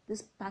me,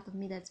 this part of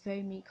me that's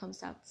very mean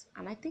comes out,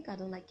 and I think I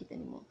don't like it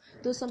anymore.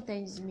 Though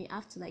sometimes you may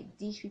have to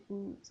dish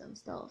people some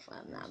stuff.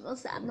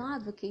 I'm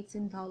not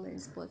advocating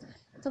violence, but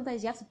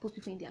sometimes you have to put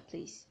people in their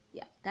place.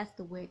 Yeah, that's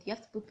the word. You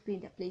have to put people in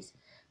their place.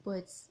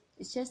 But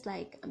it's just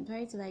like I'm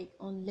trying to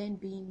unlearn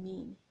being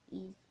mean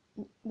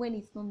when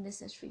it's not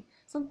necessary.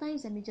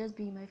 Sometimes I may just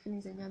be in my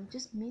feelings and I'm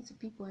just mean to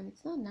people, and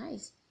it's not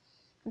nice.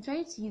 I'm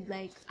trying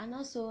to and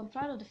also I'm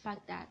proud of the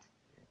fact that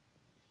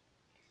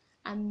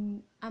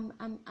I'm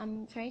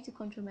trying to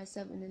control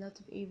myself in a lot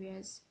of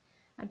areas.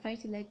 I'm trying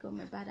to let go of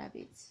my bad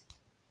habits.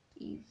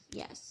 I'm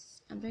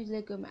trying to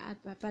let go of my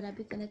bad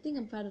habits, and I think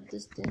I'm proud of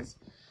these things.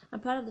 I'm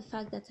proud of the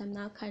fact that I'm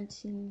now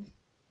counting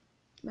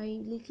my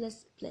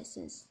littlest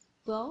blessings.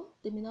 Well,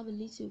 they may not be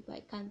little, but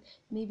I can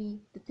maybe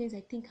the things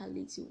I think are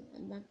little,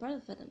 and I'm proud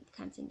of that. I'm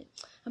counting them.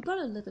 I'm proud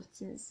of a lot of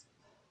things.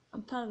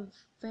 I'm proud of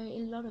a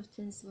lot of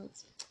things, but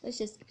let's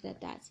just keep it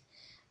at that.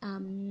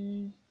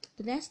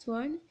 The next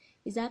one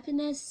is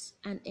happiness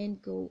an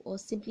end goal or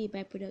simply a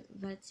byproduct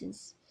of bad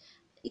things?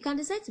 You can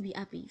decide to be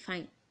happy,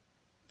 fine,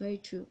 very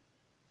true.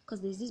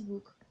 Because there's this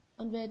book,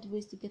 100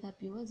 Ways to Get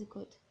Happy. What's it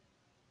called?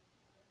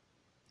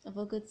 I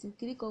forgot.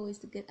 Can call Ways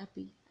to Get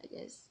Happy? I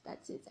guess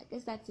that's it.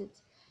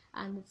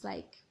 And it's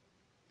like,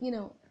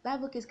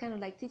 that book is kind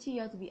of teaching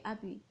you how to be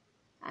happy,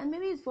 and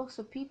maybe it works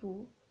for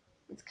people.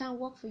 It can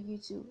work for you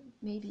too,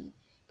 maybe.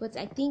 But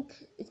I think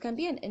it can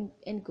be an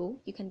end goal.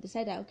 You can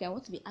decide that, okay, I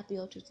want to be happy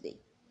all through today,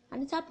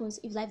 and it happens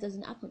if life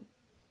doesn't happen.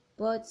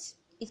 But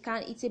it's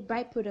a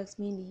byproduct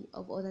mainly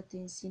of other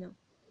things.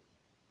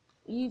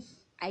 If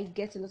I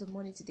get a lot of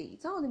money today,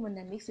 it's not only money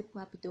that makes people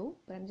happy though,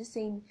 but I'm just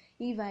saying,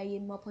 if I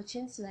am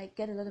opportunity to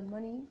get a lot of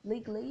money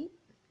legally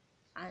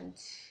and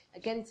I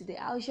get it today,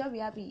 I'll sure be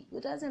happy.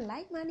 Who doesn't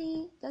like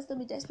money? Just don't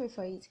be desperate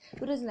for it.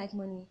 Who doesn't like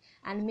money?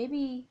 And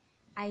maybe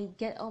I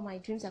get all my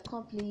dreams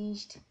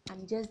accomplished.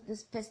 I'm just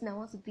this person I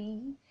want to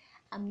be.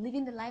 I'm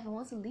living the life I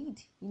want to lead.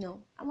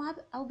 I'm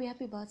happy. I'll be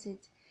happy about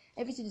it.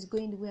 Everything is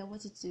going the way I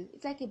want it to.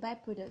 It's like a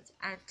byproduct,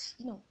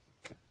 and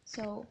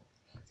so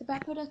it's a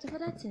byproduct of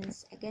other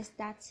things. I guess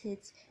that's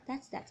it.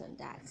 That's that on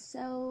that.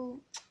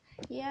 So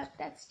yeah,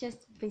 that's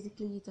just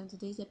basically it on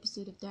today's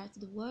episode of Direct to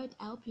the World.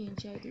 I hope you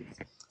enjoyed it.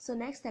 So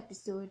next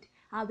episode,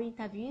 I'll be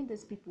interviewing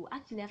those people.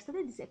 Actually, I've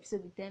started this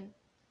episode with them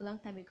a long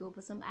time ago,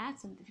 but I had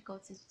some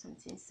difficulties with some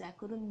things, so I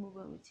couldn't move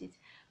on with it.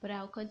 But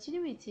I'll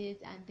continue with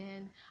it, and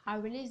then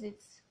I'll release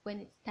it when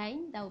it's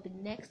time. That will be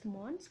next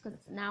month, because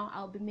now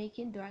I'll be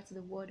making Direct to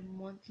the World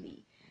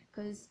monthly,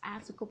 because I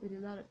have to cope with a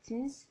lot of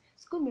things.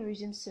 School may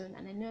resume soon,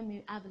 and I know I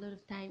may have a lot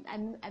of time.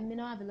 I may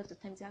not have a lot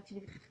of time to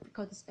actually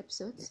record this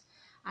episode.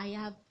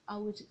 I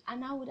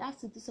would have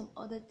to do some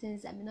other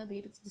things I may not be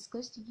able to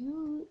discuss to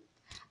you.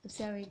 I'm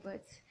sorry,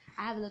 but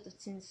I have a lot of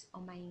things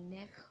on my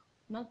neck.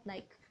 Not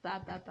like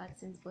bad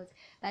things, but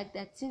like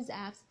that things I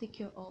have to take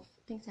care of,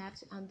 things I have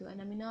to handle, and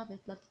I may not have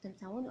a lot of time.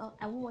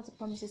 I won't want to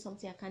promise you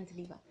something I can't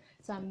deliver.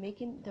 So I'm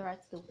making the Right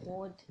to the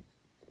World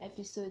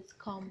episodes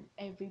come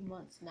every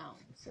month now.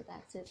 So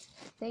that's it.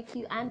 Thank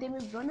you. And there will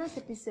be bonus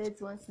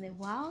episodes once in a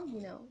while,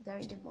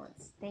 during the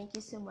months. Thank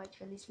you so much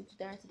for listening to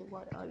Direct to the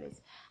World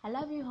always. I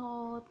love you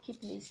all.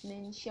 Keep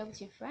listening. Share with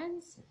your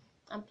friends.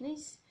 And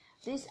please,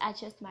 these are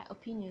just my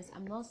opinions.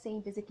 I'm not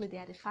saying basically they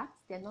are the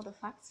facts. They're not the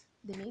facts.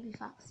 They may be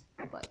facts.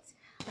 But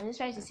I'm just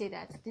trying to say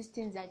that these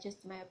things are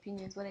just my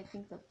opinions, what I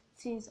think of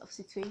things, of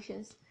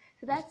situations.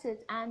 So that's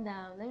it. And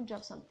let me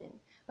drop something.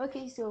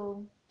 Okay,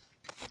 so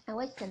I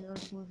watched an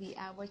old movie.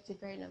 I watched it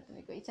very long time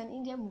ago. It's an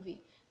Indian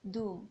movie,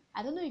 Doom.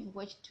 I don't know if you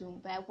watched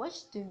Doom, but I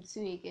watched Doom 2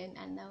 again,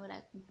 and now I'm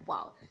like,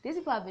 wow, these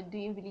people have been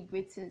doing really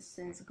great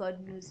since God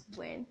knows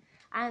when.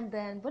 And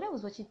then when I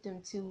was watching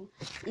Doom 2,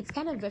 it's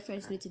kind of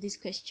referenced me to this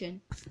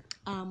question.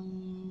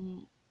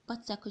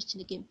 What's that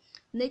question again?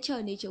 Nature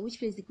or nature? Which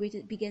plays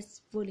the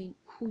biggest role in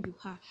who you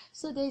are?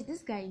 So there's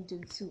this guy in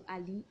Doom 2,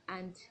 Ali,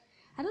 and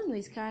I don't know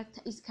his character.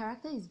 His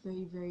character is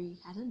very, very.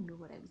 I don't know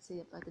what I would say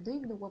about it. I don't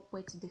even know what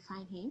word to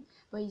define him.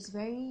 But he's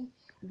very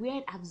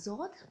weird,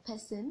 absurd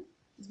person.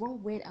 He's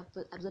one weird,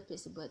 absurd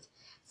person. But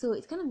so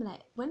it's kind of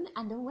like when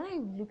I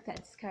looked at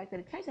this character,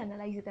 I tried to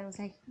analyze it, and I was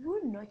like, who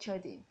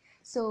nurtured him?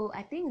 So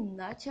I think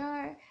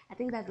nurture. I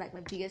think that's like my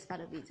biggest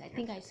part of it. I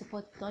think I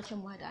support nurture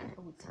more than I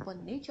would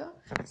support nature.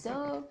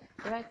 So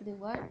the right to the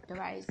word, the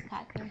right is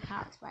cutting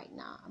out right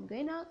now. I'm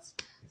going out.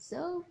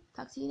 So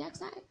talk to you next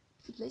time.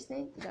 Keep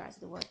listening to the rest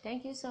of the world.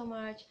 Thank you so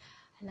much.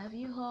 I love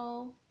you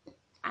all.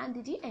 And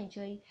did you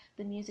enjoy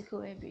the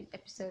musical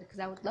episode? Because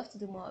I would love to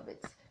do more of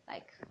it.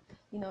 Like,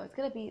 it's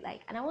gonna be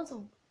like, and I want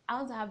to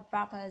have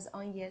rappers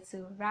on here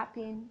too,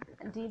 rapping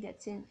and doing their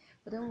thing.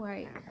 But don't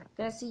worry,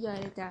 gonna see you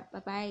later. Bye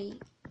bye.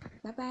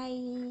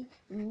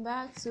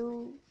 Remember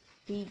to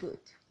be good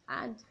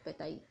and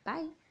better.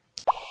 Bye.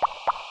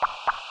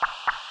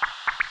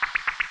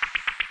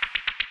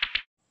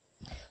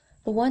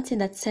 But one thing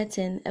that's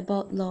certain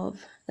about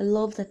love, a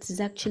love that is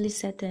actually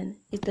certain,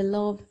 is the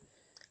love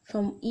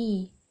from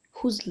E,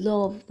 whose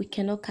love we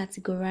cannot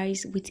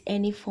categorize with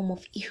any form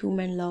of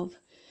human love.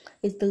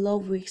 It's the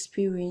love we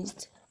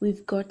experienced,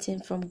 we've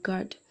gotten from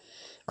God.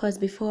 Because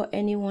before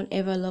anyone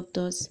ever loved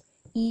us,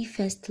 He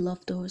first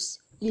loved us.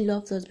 He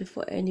loved us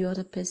before any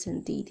other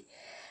person did.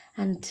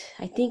 And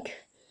I think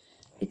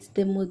it's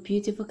the most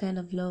beautiful kind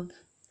of love.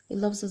 He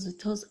loves us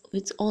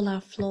with all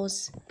our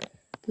flaws,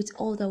 with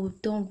all that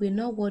we've done. We're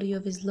not worthy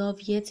of His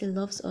love, yet He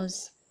loves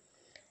us.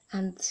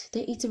 And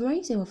it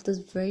reminds me of this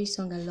very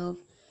song I love.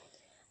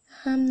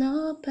 I'm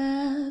not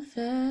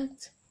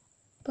perfect,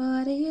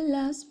 but He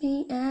loves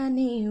me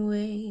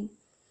anyway.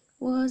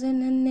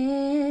 Wasn't an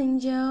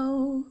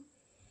angel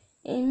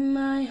in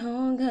my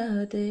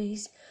hunger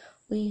days.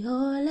 We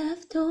all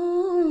have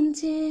done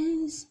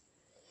things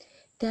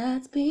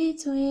that's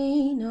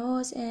between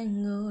us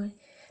and God.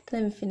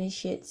 Let me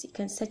finish it. You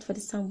can search for the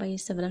song by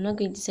yourself, and I'm not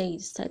going to say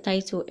the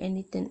title or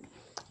anything.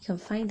 You can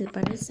find it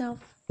by yourself.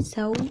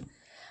 So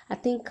I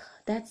think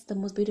that's the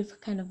most beautiful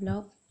kind of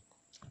love,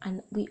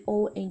 and we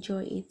all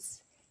enjoy it.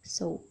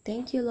 So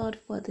thank you, Lord,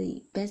 for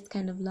the best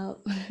kind of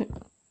love.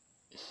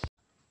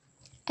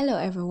 Hello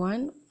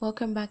everyone,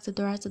 welcome back to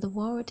Dora to the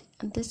World,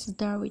 and this is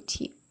Dora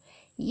with you.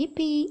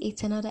 Yippee,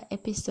 it's another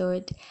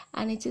episode,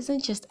 and it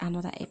isn't just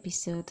another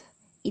episode.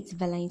 It's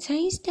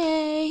Valentine's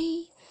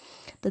Day,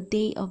 the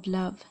day of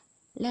love.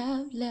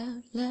 Love.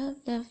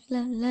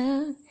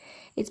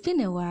 It's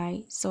been a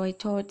while, so I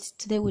thought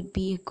today would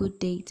be a good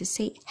day to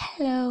say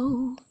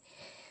hello.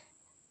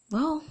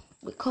 Well,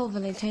 we call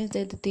Valentine's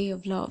Day the day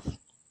of love.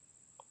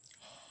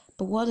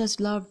 But what does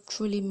love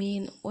truly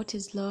mean? What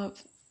is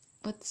love?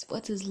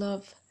 What is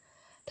love?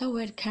 That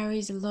word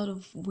carries a lot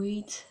of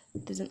weight.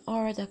 There's an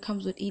aura that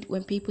comes with it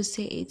when people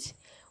say it,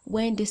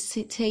 when they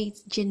say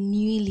it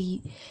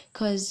genuinely.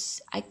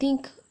 Because I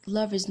think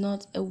love is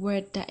not a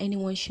word that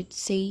anyone should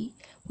say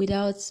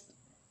without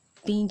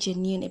being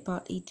genuine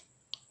about it,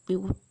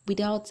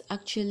 without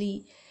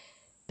actually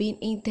being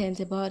intense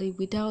about it,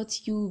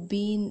 without you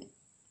being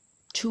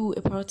true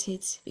about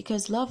it,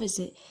 because love is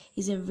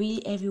a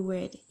really heavy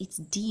word. It's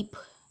deep.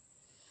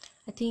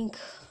 I think,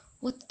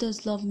 what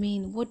does love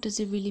mean? What does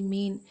it really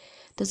mean?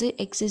 Does it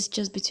exist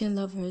just between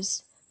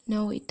lovers?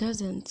 No, it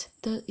doesn't.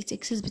 It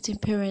exists between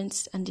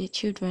parents and their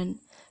children,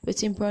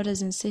 between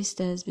brothers and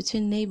sisters,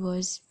 between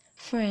neighbors,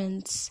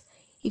 friends,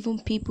 even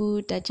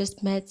people that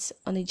just met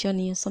on a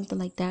journey or something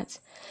like that.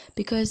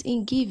 Because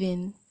in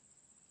giving,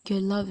 you're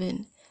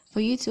loving. For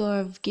you to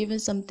have given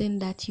something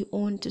that you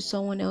own to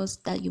someone else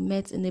that you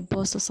met in a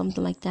bus or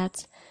something like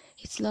that,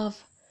 it's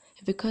love.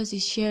 Because you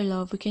share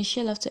love, we can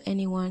share love to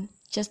anyone,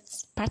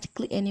 just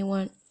practically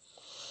anyone.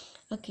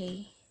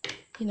 Okay,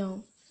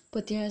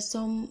 but there are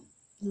some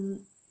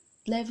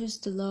levels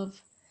to love.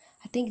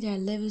 I think there are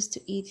levels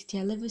to it.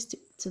 There are levels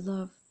to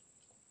love.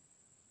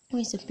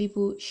 When some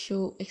people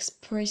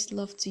express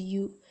love to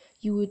you,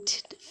 you would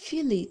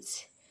feel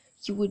it.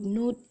 You would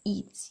know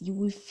it. You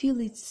will feel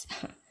it.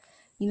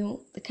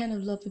 The kind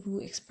of love people will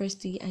express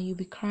to you, and you'll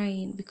be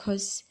crying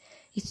because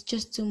it's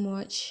just too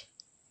much.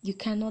 You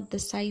cannot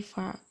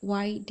decipher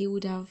why they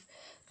would have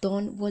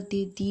done what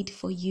they did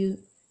for you.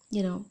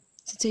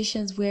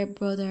 Situations where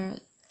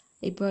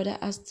a brother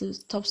has to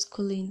stop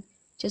schooling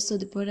just so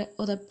the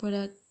other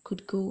brother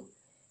could go.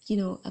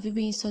 Have you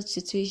been in such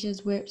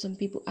situations where some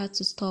people had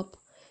to stop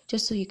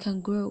just so you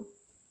can grow,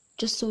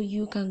 just so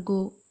you can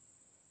go?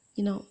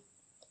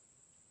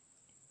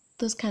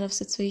 Those kind of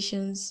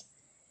situations.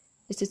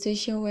 A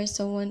situation where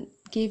someone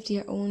gave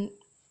their own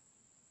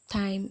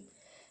time,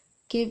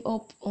 gave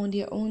up on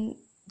their own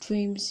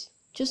dreams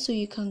just so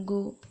you can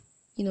go.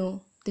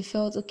 They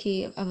felt,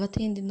 okay, I've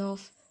attained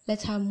enough,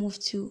 let her move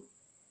too.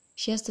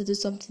 She has to do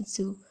something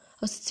too.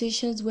 Or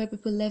situations where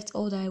people left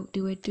all that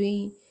they were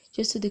doing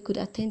just so they could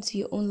attend to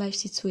your own life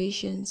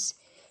situations.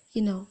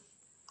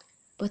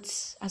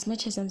 But as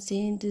much as I'm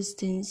saying these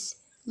things,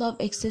 love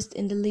exists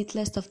in the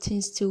littlest of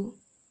things too.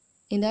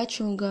 In that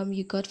chewing gum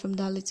you got from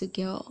that little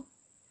girl.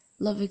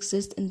 Love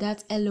exists in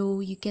that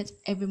hello you get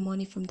every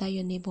morning from that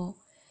your neighbor.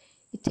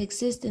 It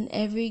exists in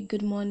every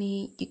good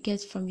morning you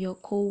get from your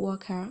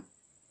co-worker.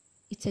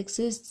 It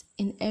exists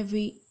in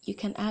every you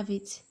can have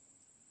it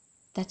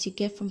that you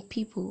get from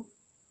people.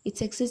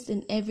 It exists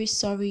in every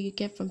sorry you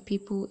get from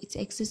people. It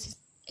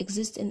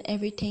exists in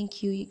every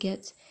thank you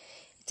get.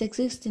 It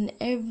exists in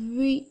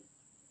every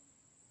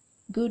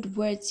good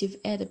words you've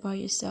heard about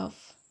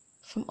yourself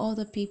from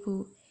other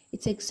people.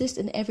 It exists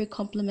in every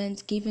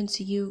compliment given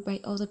to you by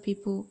other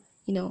people.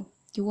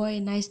 You wore a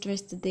nice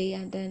dress today,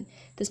 and then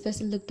this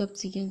person looked up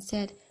to you and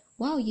said,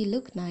 wow, you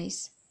look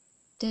nice.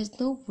 There's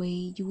no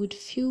way you would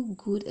feel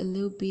good a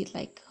little bit,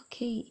 like,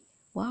 okay,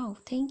 wow,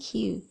 thank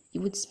you.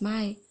 You would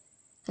smile,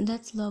 and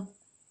that's love.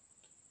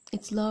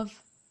 It's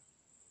love.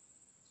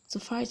 So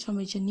far it's from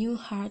a genuine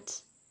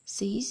heart.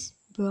 Sis,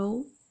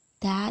 bro,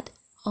 dad,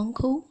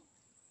 uncle,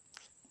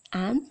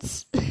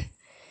 aunts.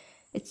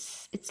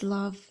 It's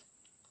love.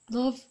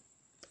 Love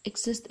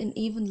exists in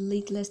even the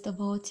littlest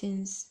of all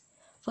things.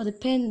 For the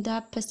pen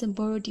that person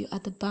borrowed you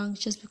at the bank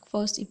just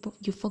because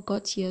you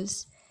forgot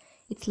yours,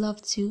 it's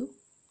love too.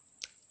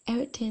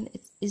 Everything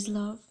is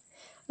love.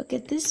 Okay,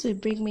 this will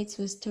bring me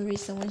to a story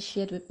someone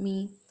shared with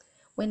me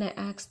when I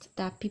asked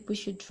that people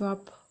should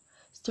drop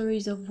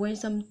stories of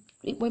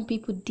when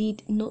people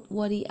did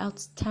noteworthy,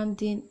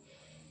 outstanding,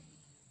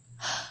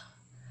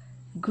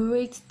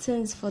 great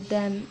things for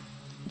them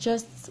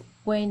just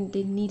when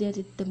they needed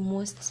it the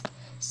most.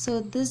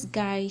 So this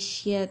guy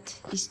shared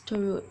his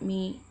story with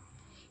me.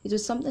 It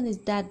was something his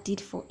dad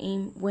did for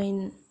him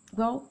when,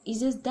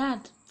 is his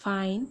dad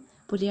fine?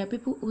 But there are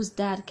people whose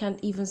dad can't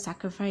even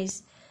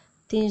sacrifice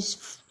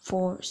things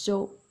for.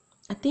 So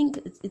I think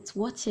it's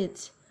worth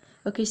it.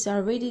 Okay, so I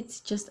read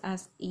it just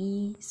as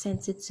he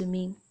sent it to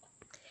me.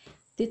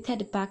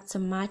 Dated back to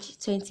March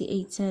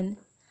 2018,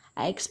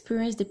 I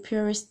experienced the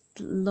purest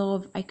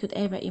love I could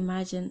ever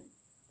imagine.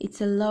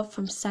 It's a love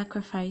from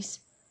sacrifice.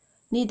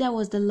 Neither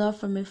was the love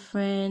from a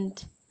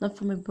friend, not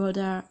from a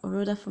brother, or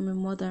rather from a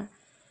mother.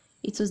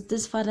 It was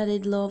this fatherly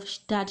love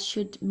that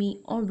showed me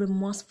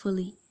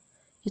unremorsefully.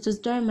 It was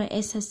during my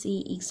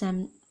SSE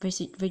exam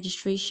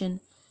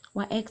registration,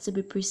 WAEC to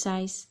be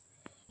precise.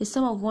 A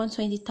sum of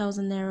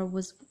 120,000 naira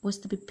was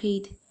to be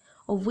paid,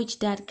 of which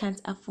dad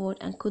can't afford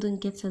and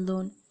couldn't get a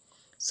loan.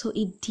 So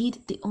he did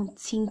the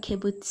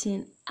unthinkable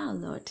thing. Oh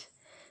Lord,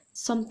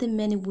 something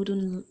many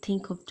wouldn't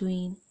think of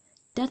doing.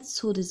 Dad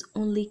sold his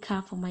only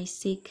car for my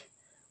sake.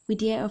 With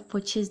the air of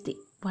purchased the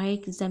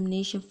WAEC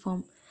examination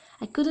form.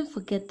 I couldn't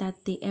forget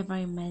that day ever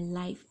in my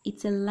life.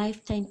 It's a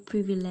lifetime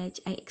privilege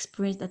I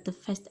experienced at the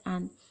first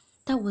hand.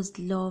 That was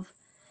love,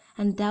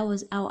 and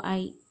that's how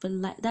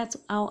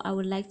I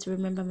would like to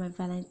remember my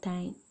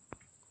Valentine.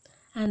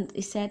 And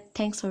he said,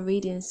 thanks for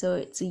reading.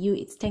 So to you,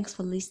 it's thanks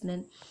for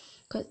listening.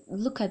 Cause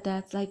look at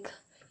that, like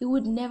he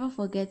would never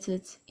forget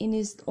it. In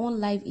his own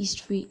life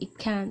history, he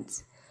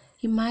can't.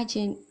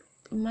 Imagine,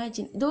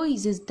 though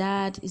he's his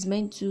dad, is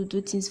meant to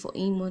do things for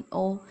him and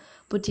all.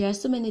 But there are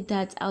so many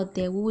dads out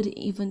there who wouldn't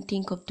even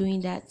think of doing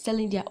that,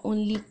 selling their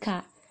only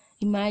car.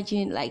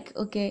 Imagine, like,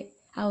 okay,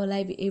 How will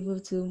I be able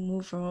to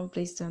move from one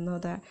place to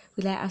another?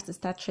 Will I have to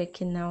start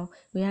trekking now?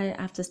 Will I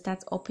have to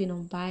start hopping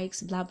on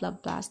bikes? Blah blah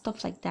blah,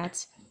 stuff like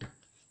that.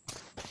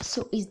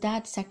 So his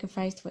dad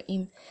sacrificed for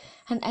him,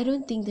 and I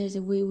don't think there's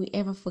a way we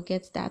ever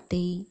forget that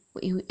day.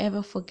 We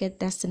ever forget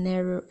that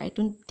scenario. I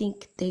don't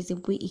think there's a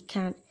way it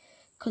can,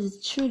 because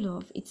it's true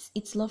love.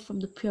 It's love from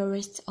the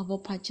purest of all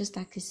parts, just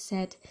like he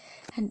said,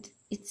 and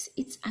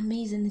it's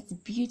amazing. It's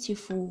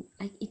beautiful.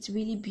 Like, it's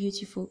really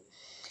beautiful.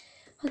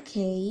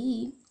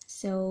 Okay,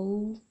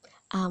 so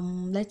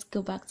let's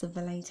go back to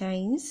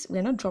Valentine's.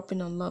 We're not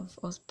dropping on love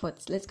or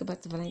sports. Let's go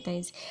back to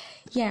Valentine's.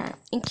 Yeah,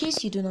 in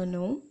case you do not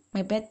know,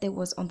 my birthday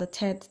was on the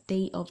 3rd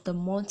day of the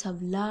month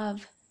of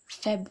love,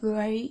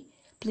 February.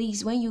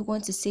 Please, when you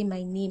want to say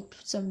my name,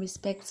 put some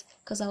respect,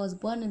 because I was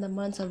born in the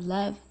month of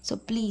love. So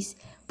please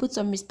put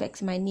some respect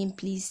to my name,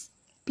 please.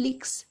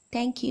 Please,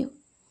 thank you.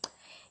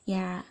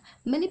 Yeah,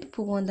 many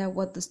people wonder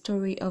what the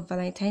story of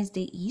Valentine's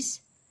Day is.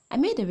 I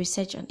made a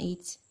research on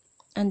it,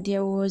 and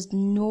there was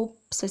no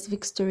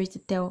specific story to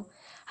tell.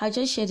 I'll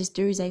just share the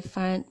stories I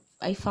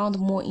found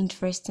more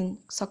interesting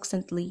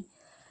succinctly.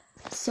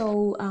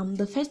 So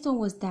the first one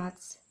was that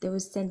there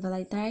was Saint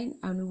Valentine,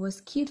 and he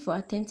was killed for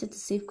attempting to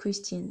save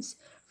Christians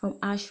from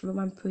harsh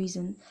Roman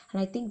prison.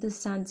 And I think this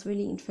sounds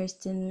really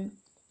interesting.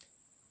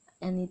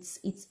 And it's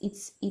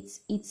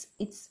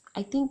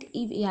I think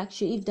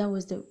if that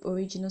was the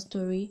original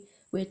story,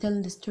 we're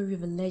telling the story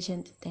of a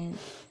legend then.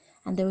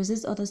 And there was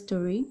this other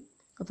story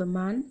of a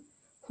man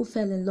who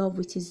fell in love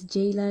with his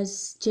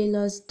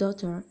jailer's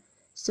daughter.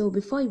 So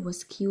before he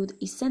was killed,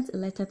 he sent a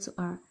letter to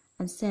her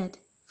and said,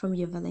 "From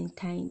your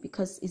Valentine,"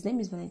 because his name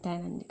is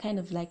Valentine, and kind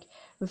of like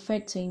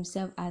referred to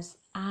himself as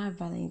our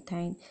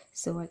Valentine.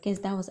 So I guess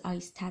that was how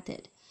it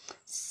started.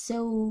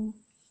 So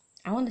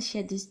I want to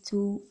share these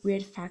two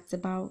weird facts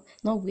about,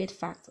 not weird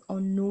facts,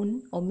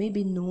 unknown or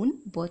maybe known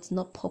but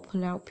not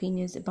popular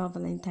opinions about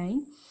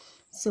Valentine.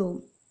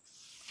 So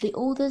the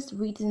oldest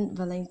written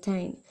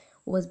Valentine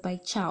was by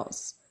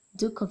Charles,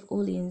 Duke of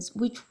Orleans,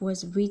 which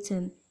was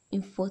written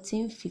in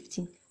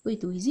 1415.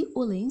 Wait, is it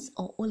Orleans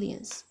or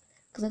Orleans?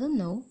 Because I don't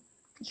know.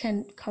 You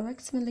can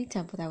correct me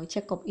later, but I will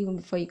check up even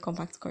before you come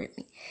back to correct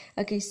me.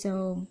 Okay,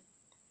 so,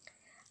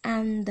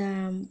 and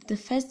the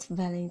first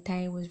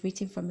Valentine was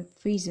written from a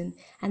prison,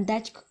 and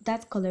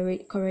that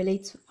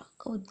correlates.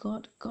 Oh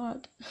God,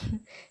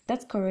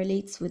 that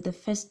correlates with the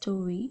first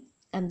story.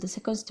 And the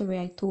second story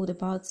I told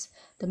about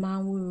the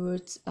man who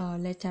wrote a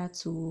letter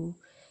to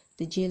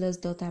the jailer's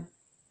daughter,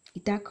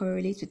 that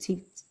correlates with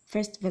it.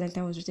 First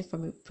Valentine was written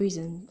from a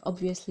prison.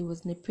 Obviously,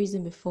 was in a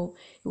prison before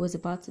he was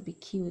about to be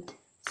killed.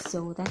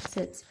 So that's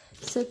it.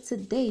 So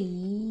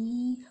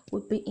today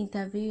we'll be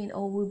interviewing,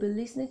 or we'll be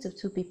listening to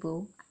two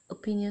people,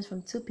 opinions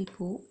from two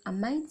people, and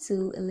mine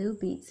too a little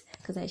bit,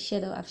 because I've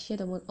shared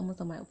almost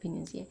all my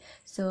opinions here.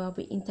 So I'll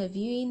be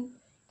interviewing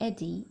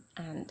Eddie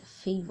and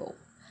Favor.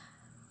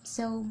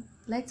 So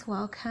let's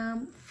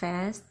welcome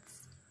first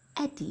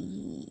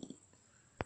Eddie.